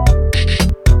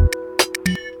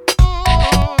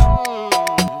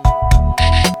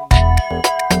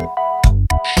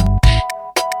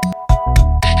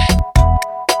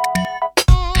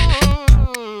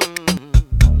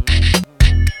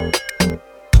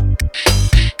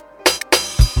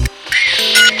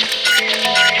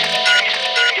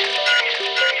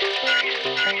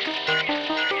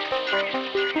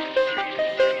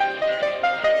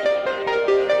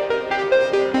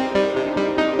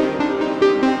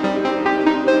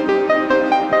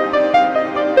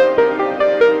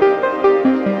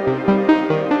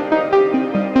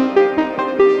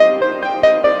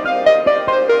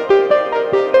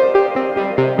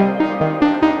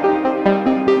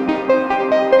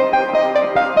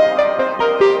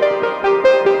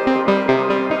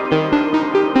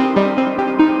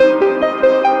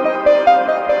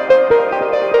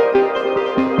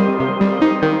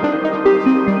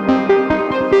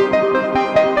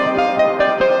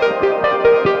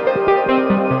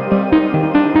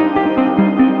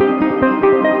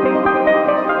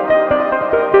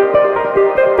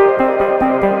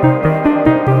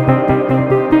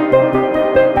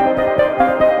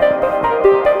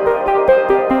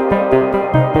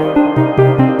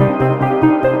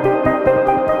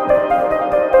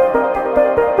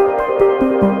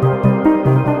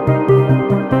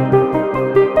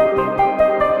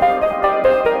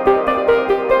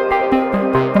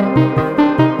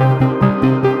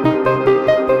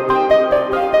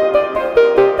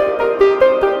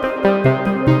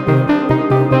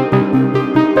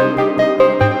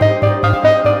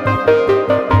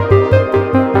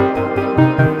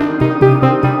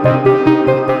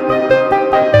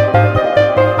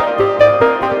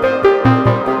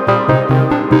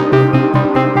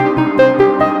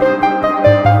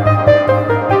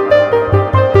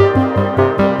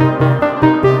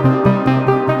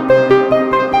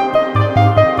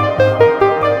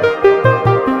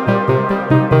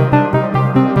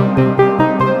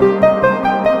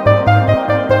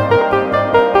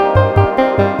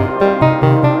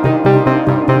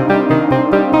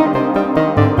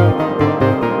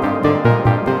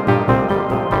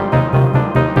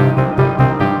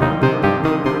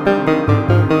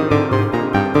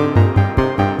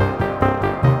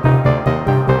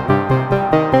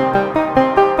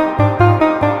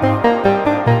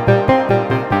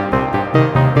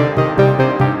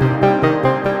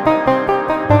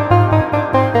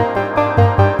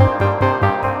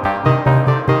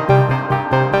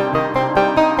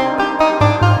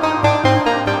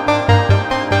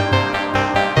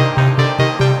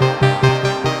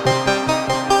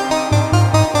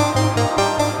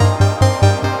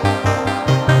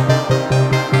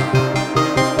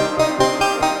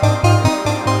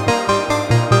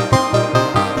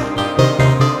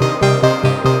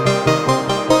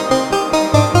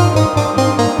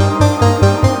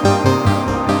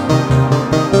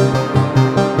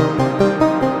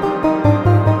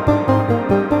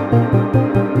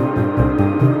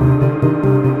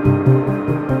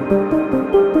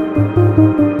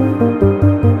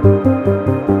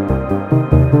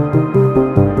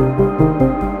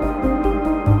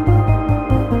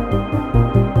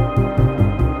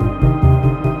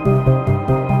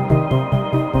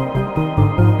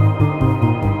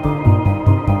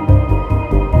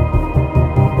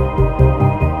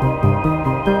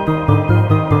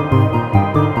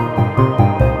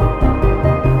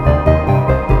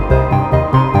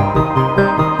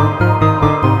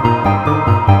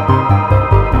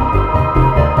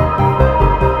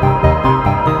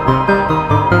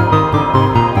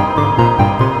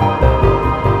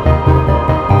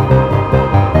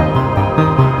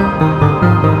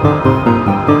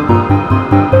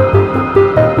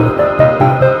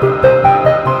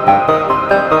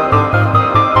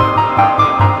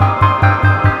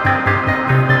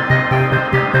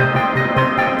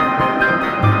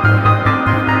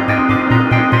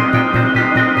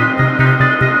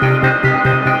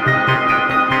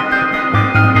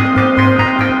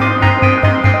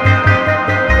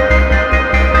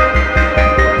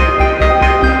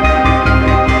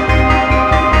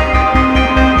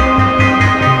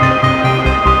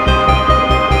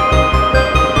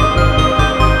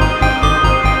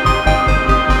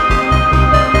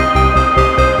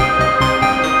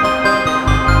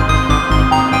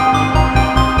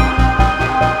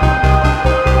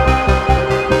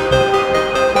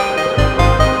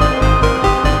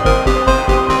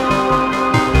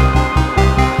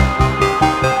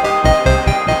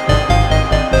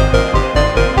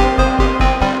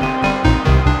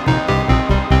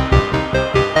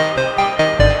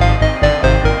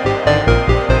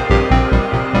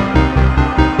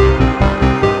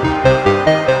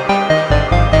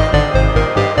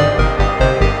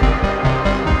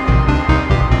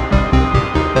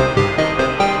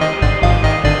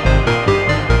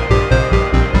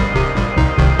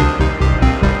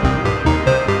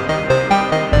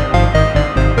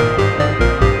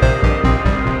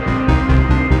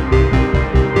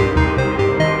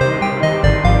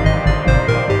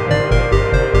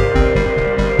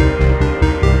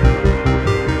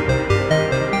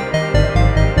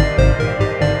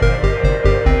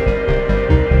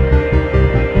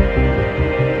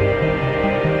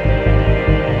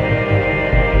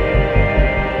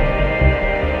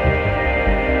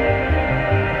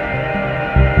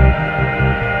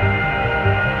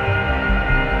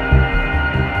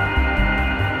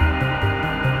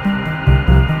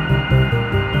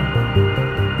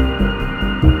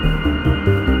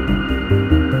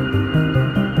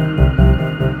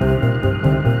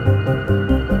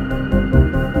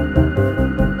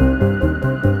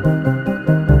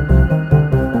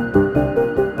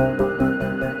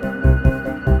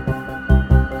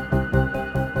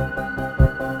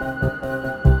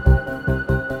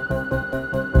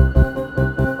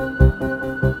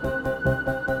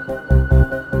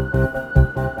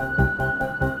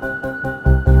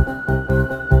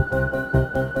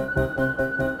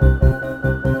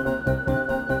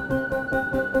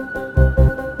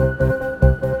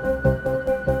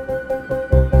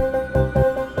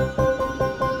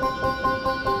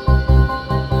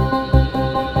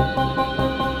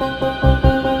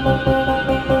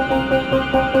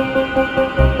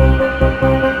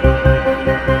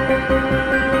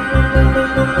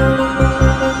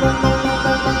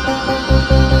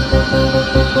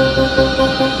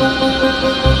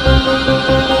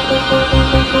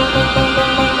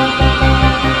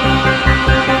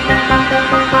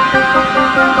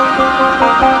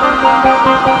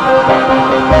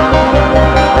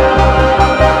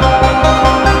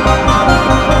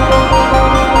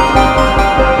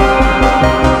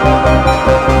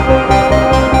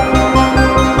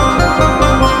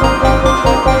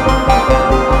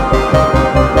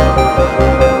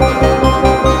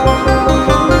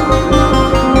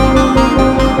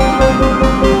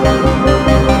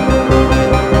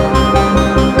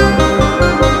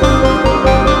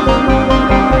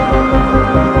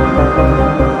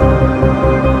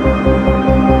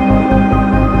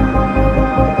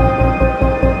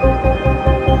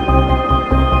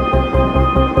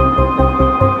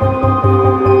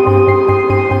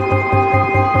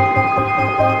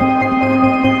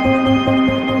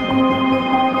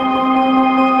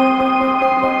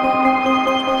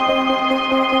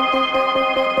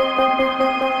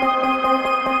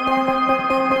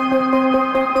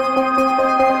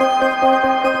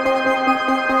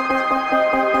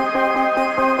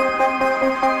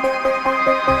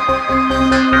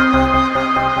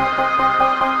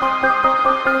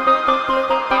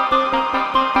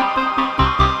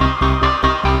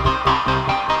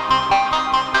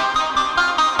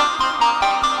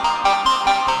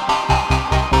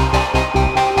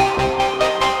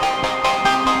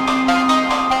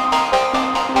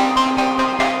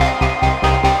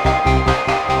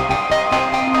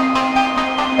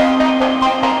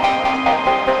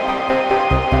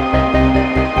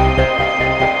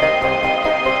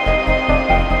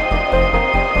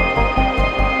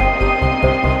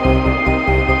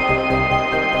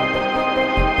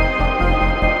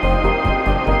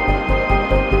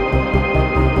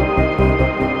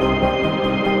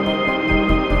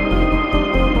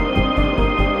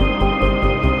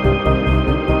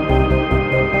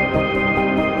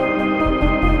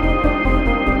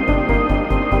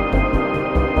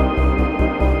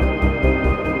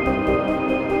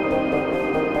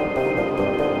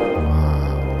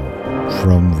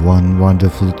 from one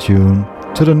wonderful tune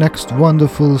to the next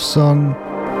wonderful song.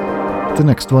 The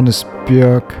next one is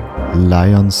Björk,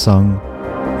 Lion Song,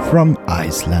 from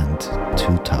Iceland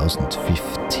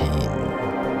 2015.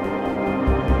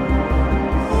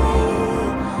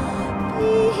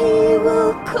 He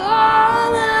will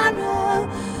call out of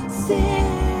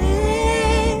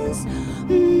sins.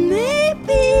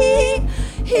 Maybe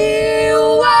he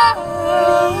will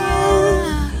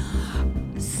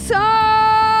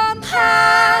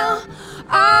somehow.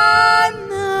 I'm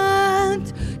not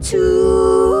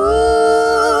too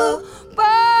bothered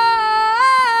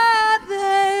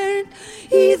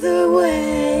either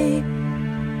way.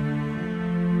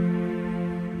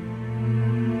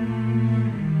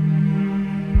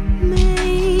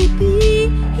 Maybe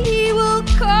he will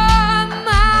come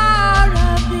out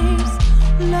of this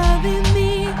loving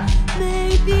me.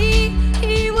 Maybe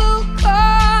he will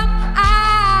come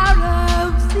out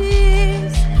of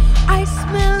this. I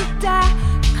smell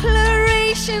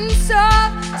declarations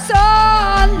of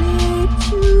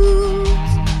solitude.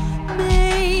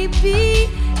 Maybe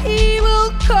he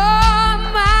will come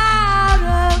out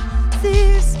of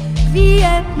this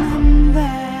Vietnam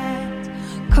that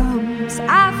comes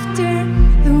after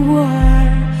the war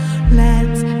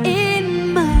lands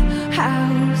in my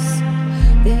house.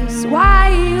 This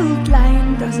wild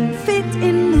lion doesn't fit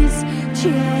in this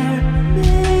chair.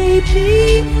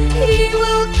 Maybe he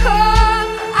will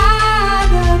come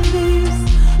out of this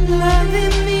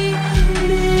loving me.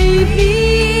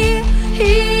 Maybe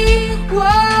he won't.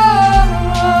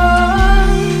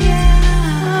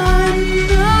 I'm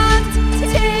not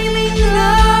tailing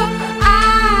love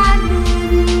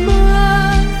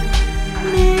anymore.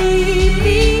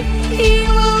 Maybe he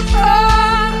will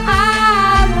come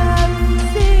out of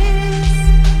this.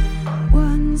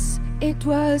 Once it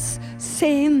was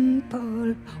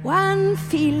simple, one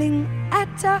feeling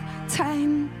at a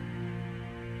time.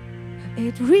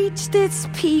 It reached its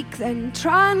peak, then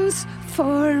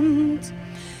transformed.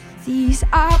 These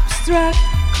abstract,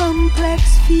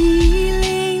 complex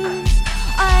feelings,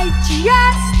 I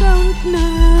just don't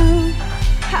know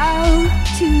how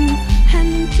to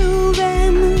handle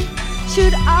them.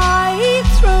 Should I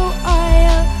throw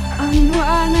oil on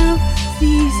one of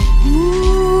these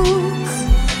moves?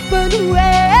 But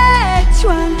which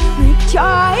one? Make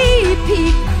joy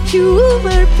peak,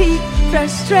 humor peak,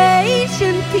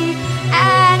 frustration peak,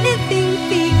 anything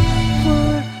peak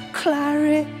for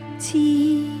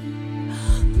clarity.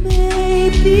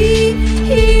 Maybe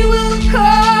he will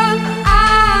come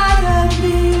out of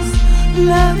this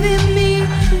loving me.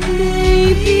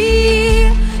 Maybe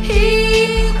he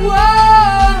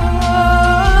won't.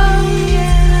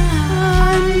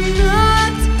 I'm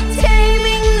not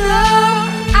taming love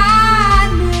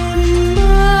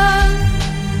anymore.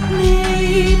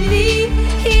 Maybe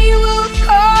he will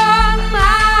come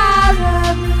out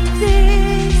of this.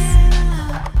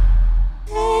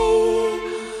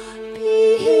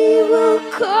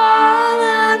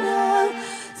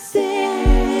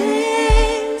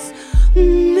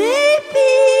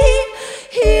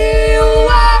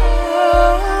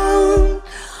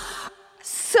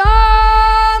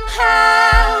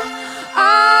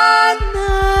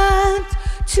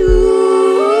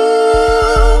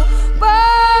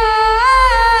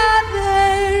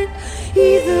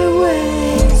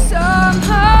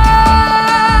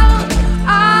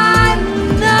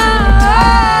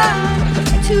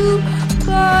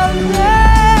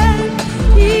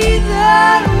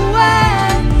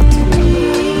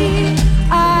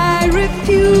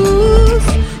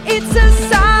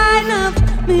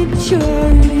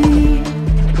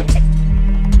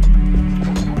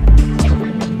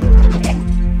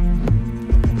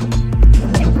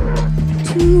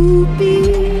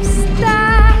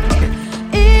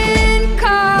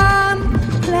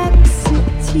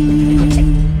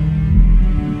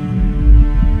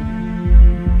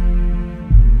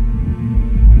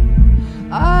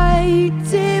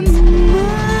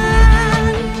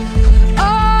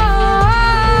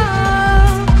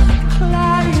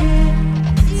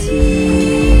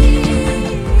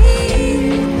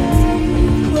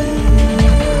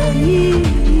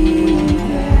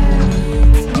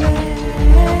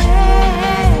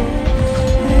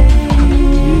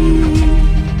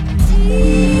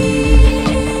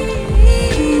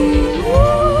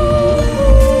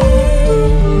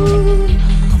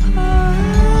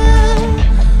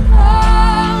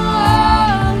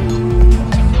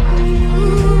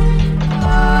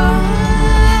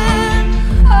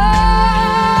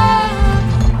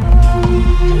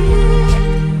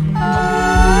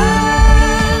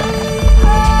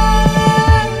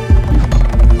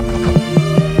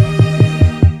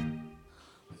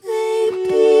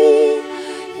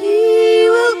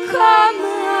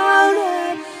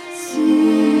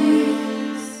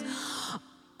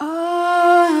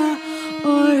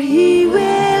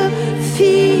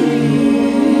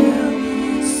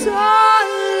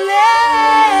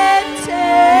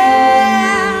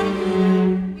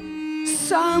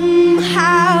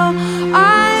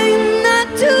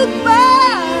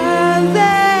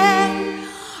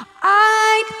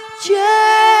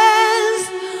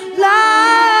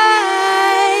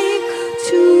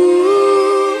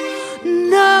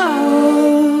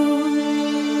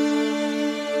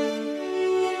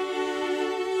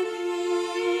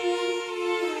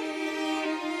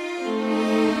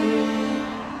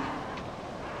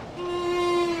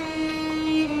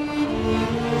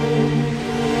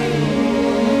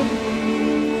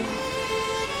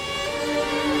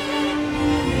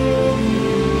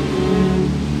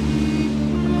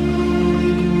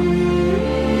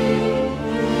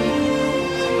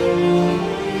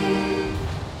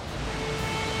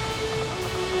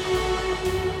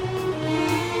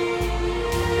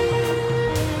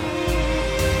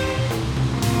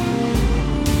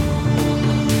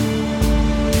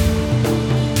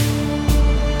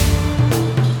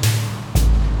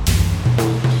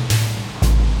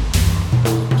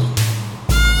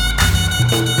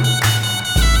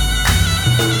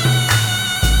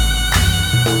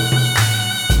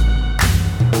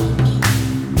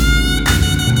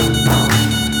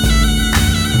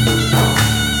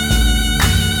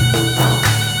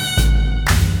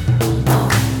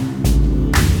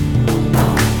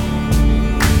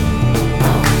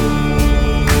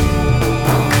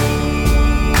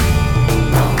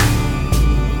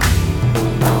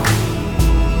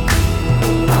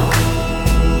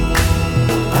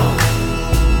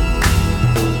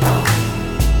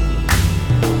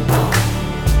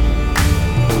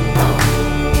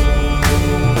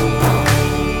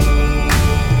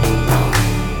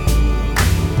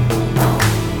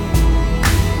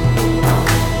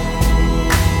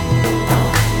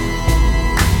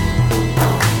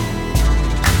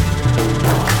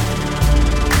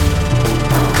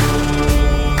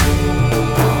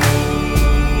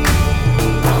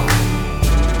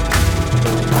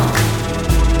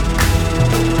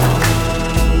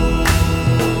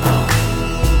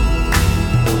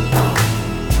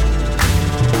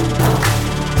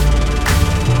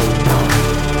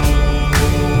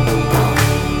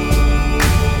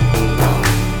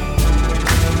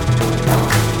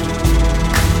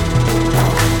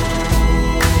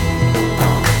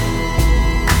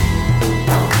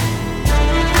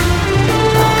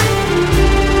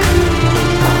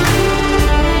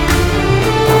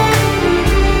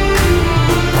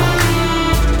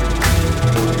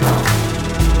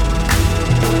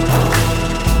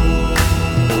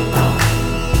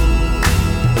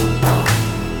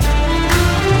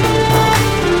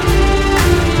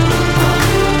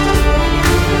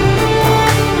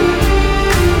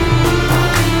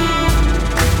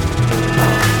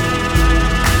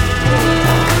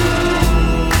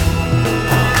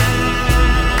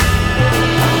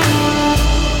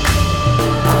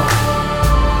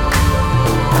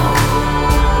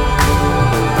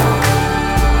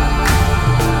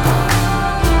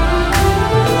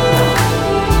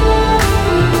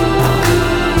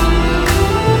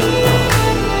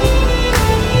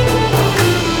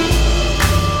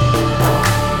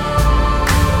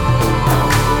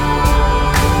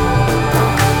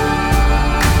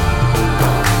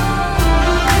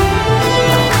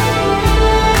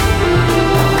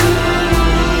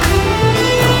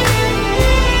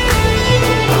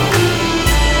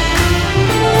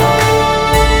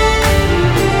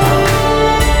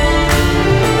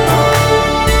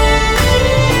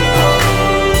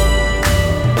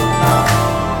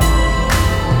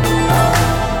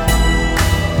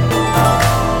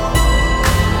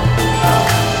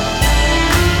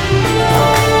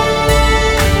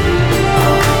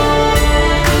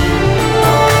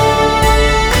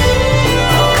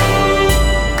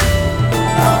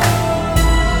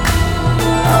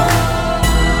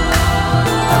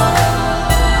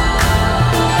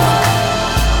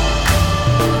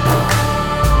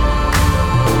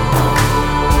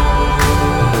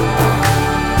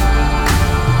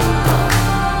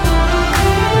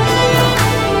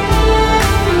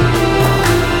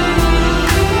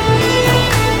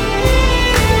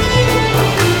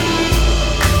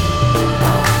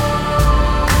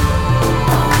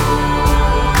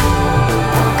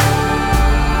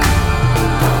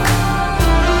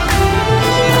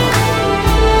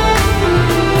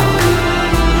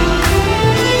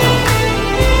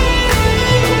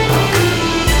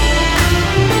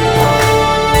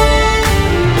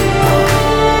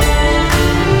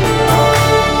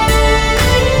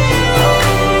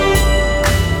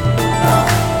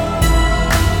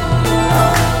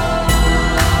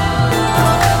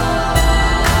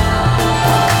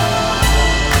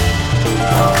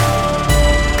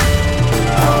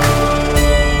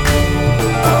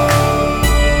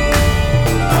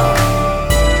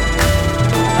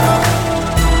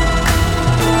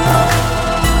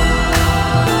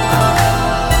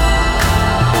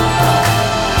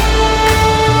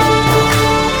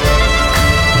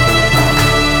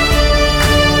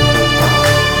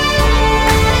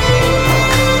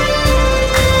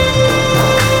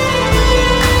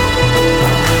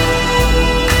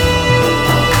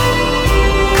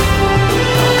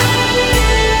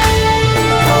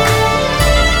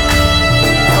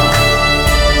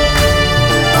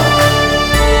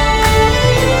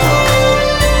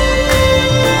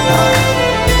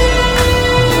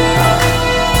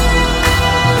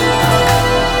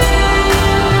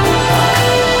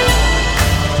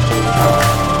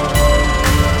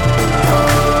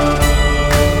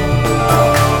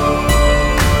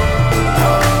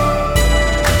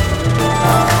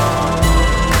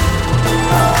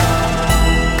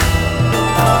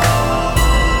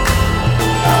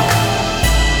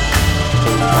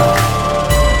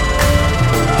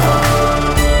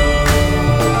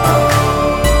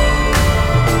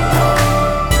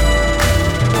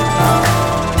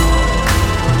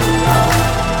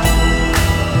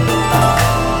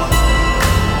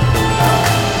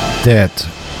 Dead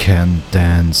Can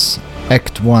Dance,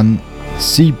 Act 1,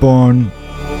 Seaborn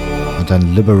und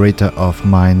dann Liberator of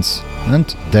Minds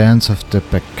and Dance of the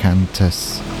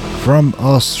Bacchantes from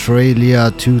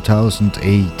Australia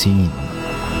 2018.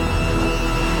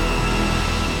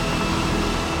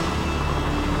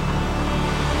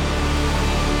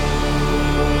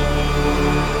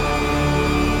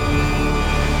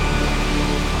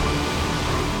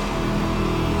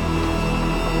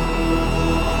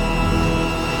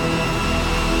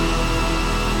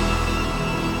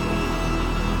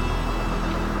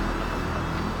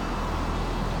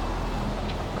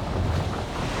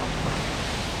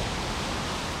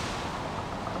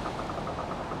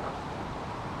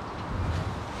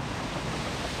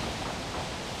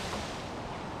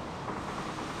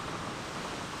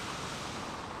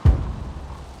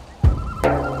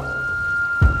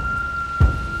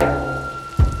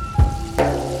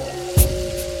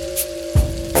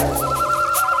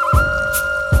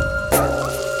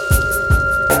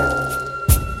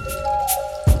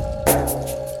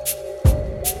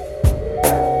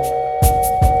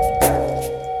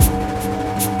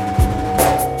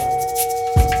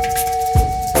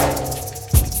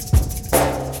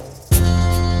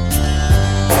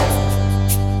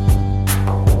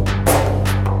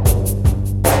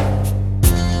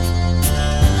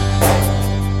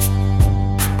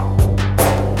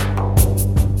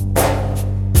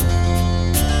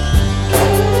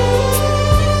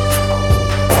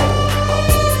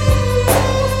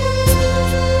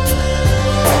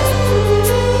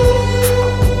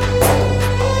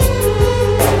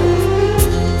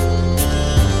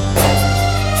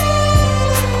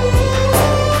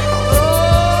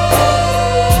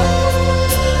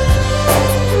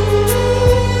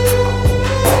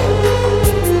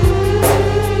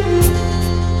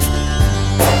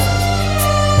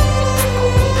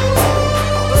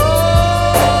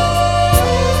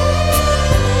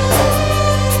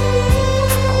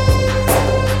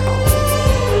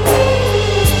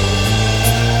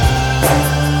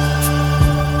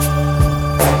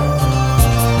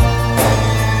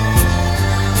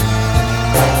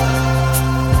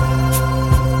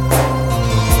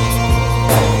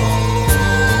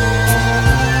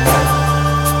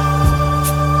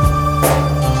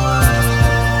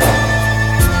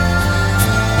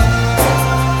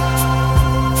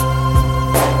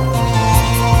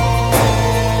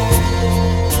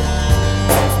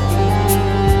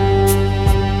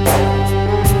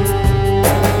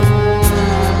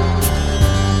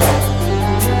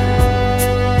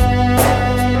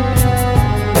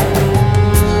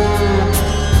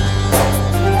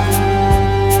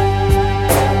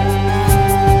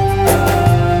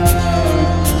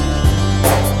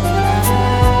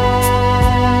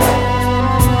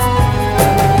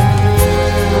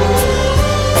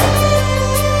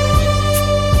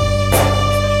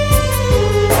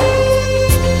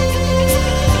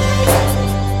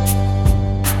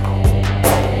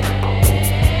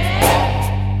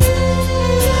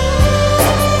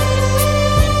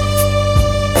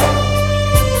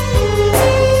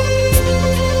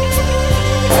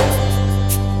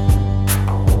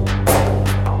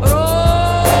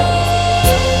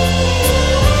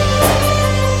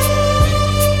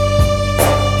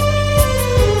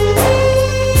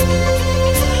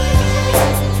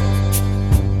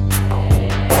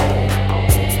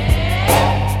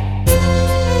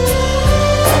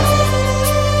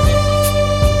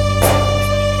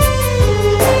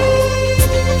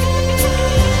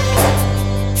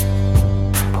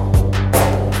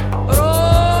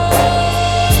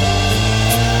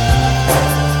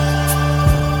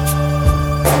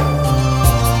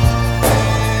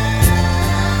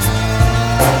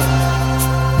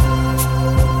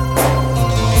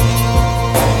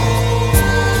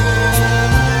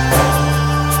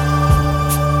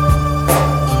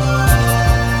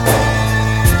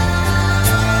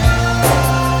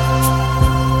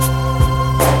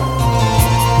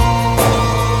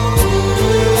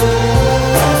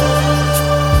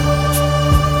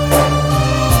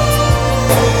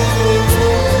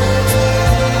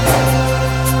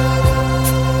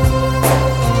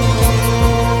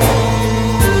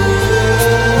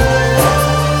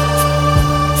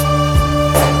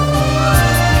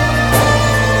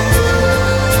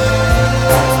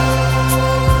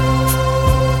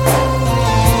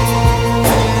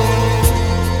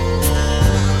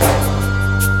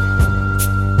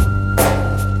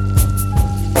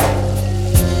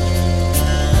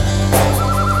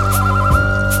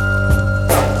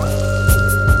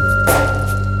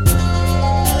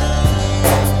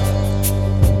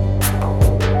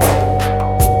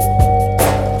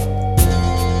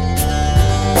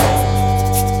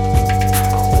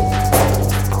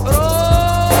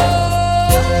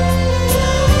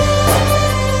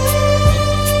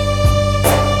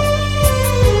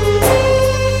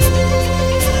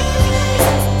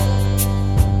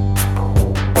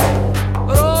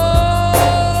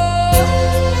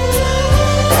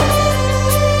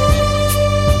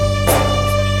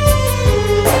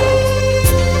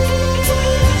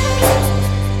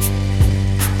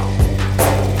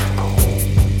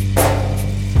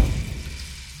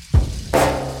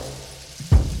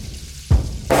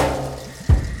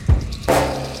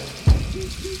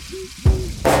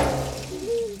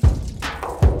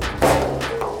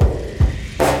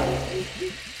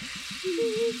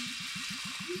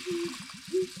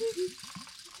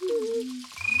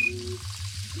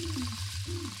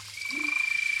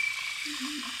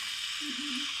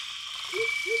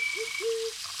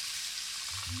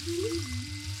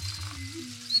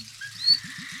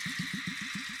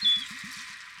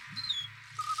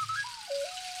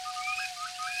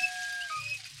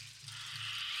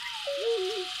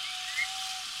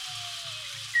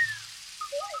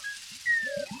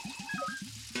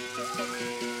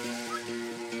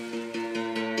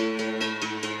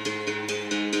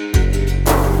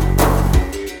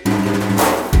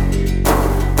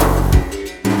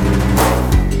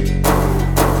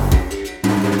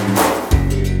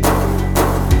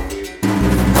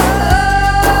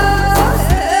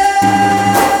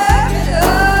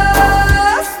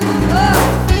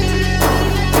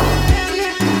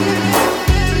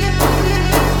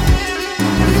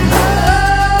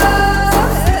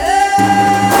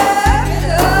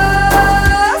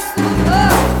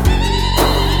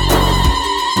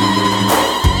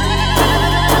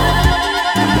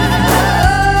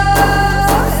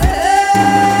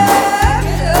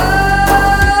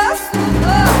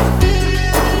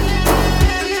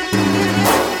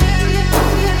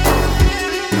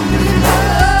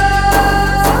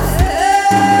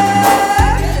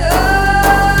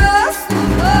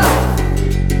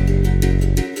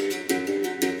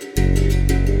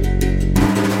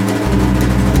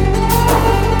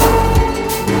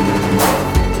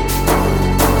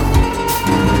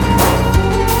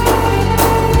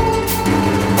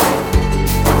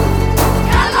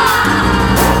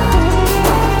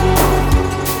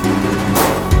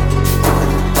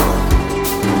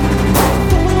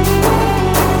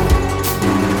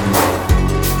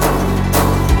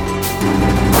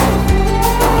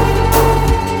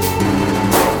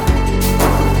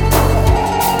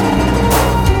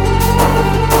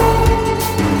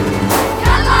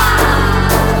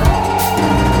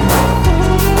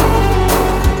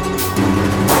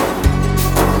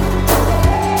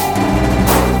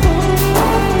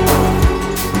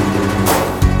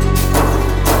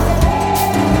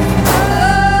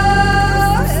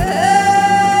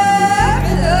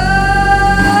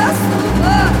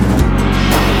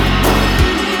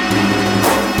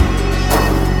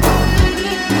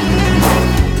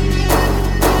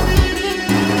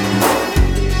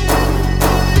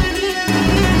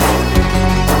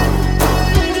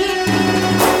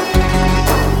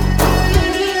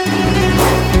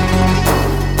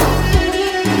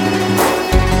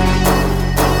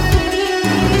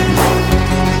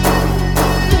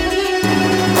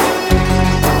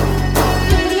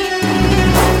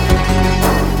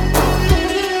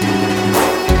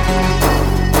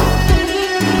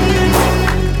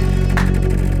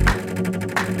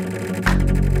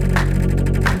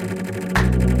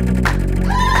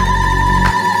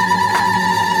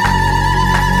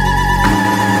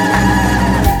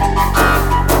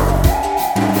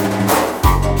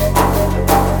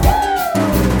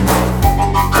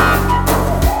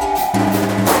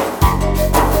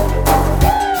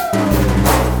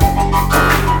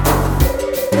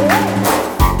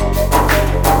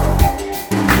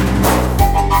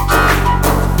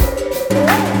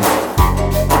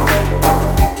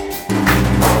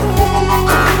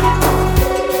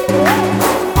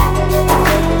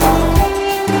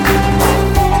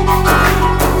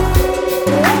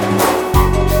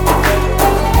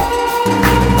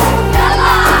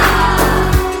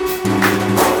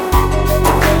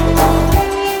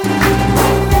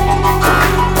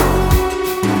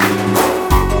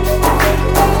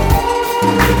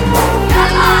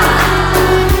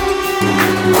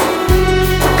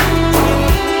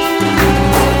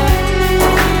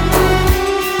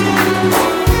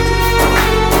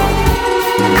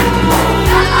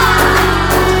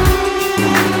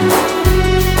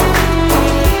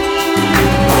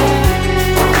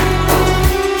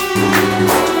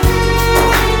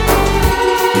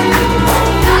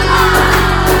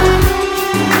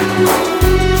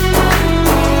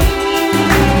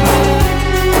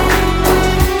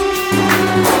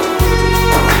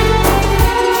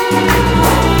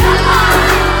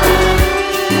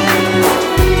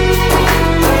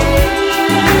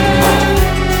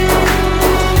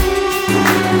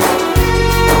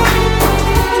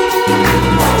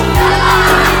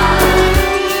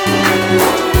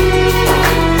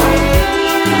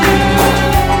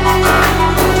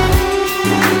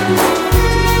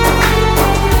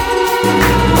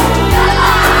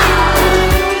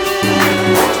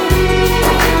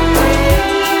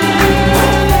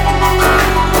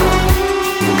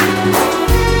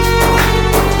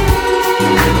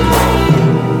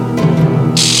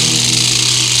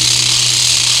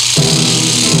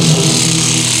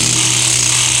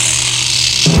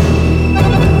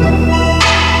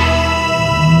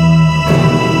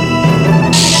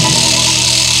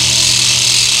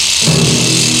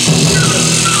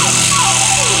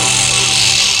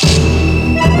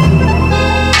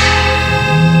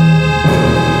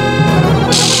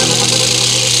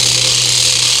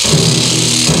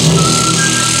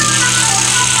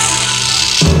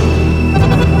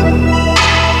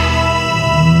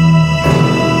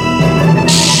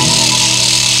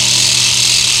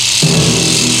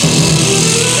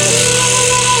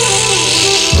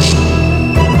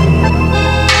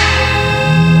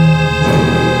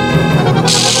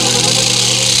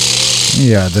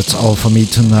 Yeah, that's all for me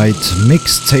tonight.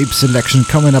 Mixtape selection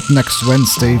coming up next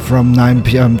Wednesday from 9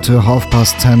 p.m. to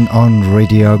 10:30 on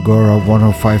Radio Agora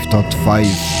 105.5.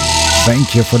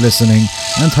 Thank you for listening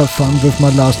and have fun with my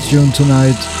last tune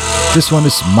tonight. This one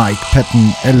is Mike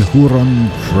Patton, El Huron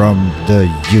from the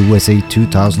USA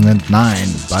 2009.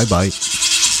 Bye bye.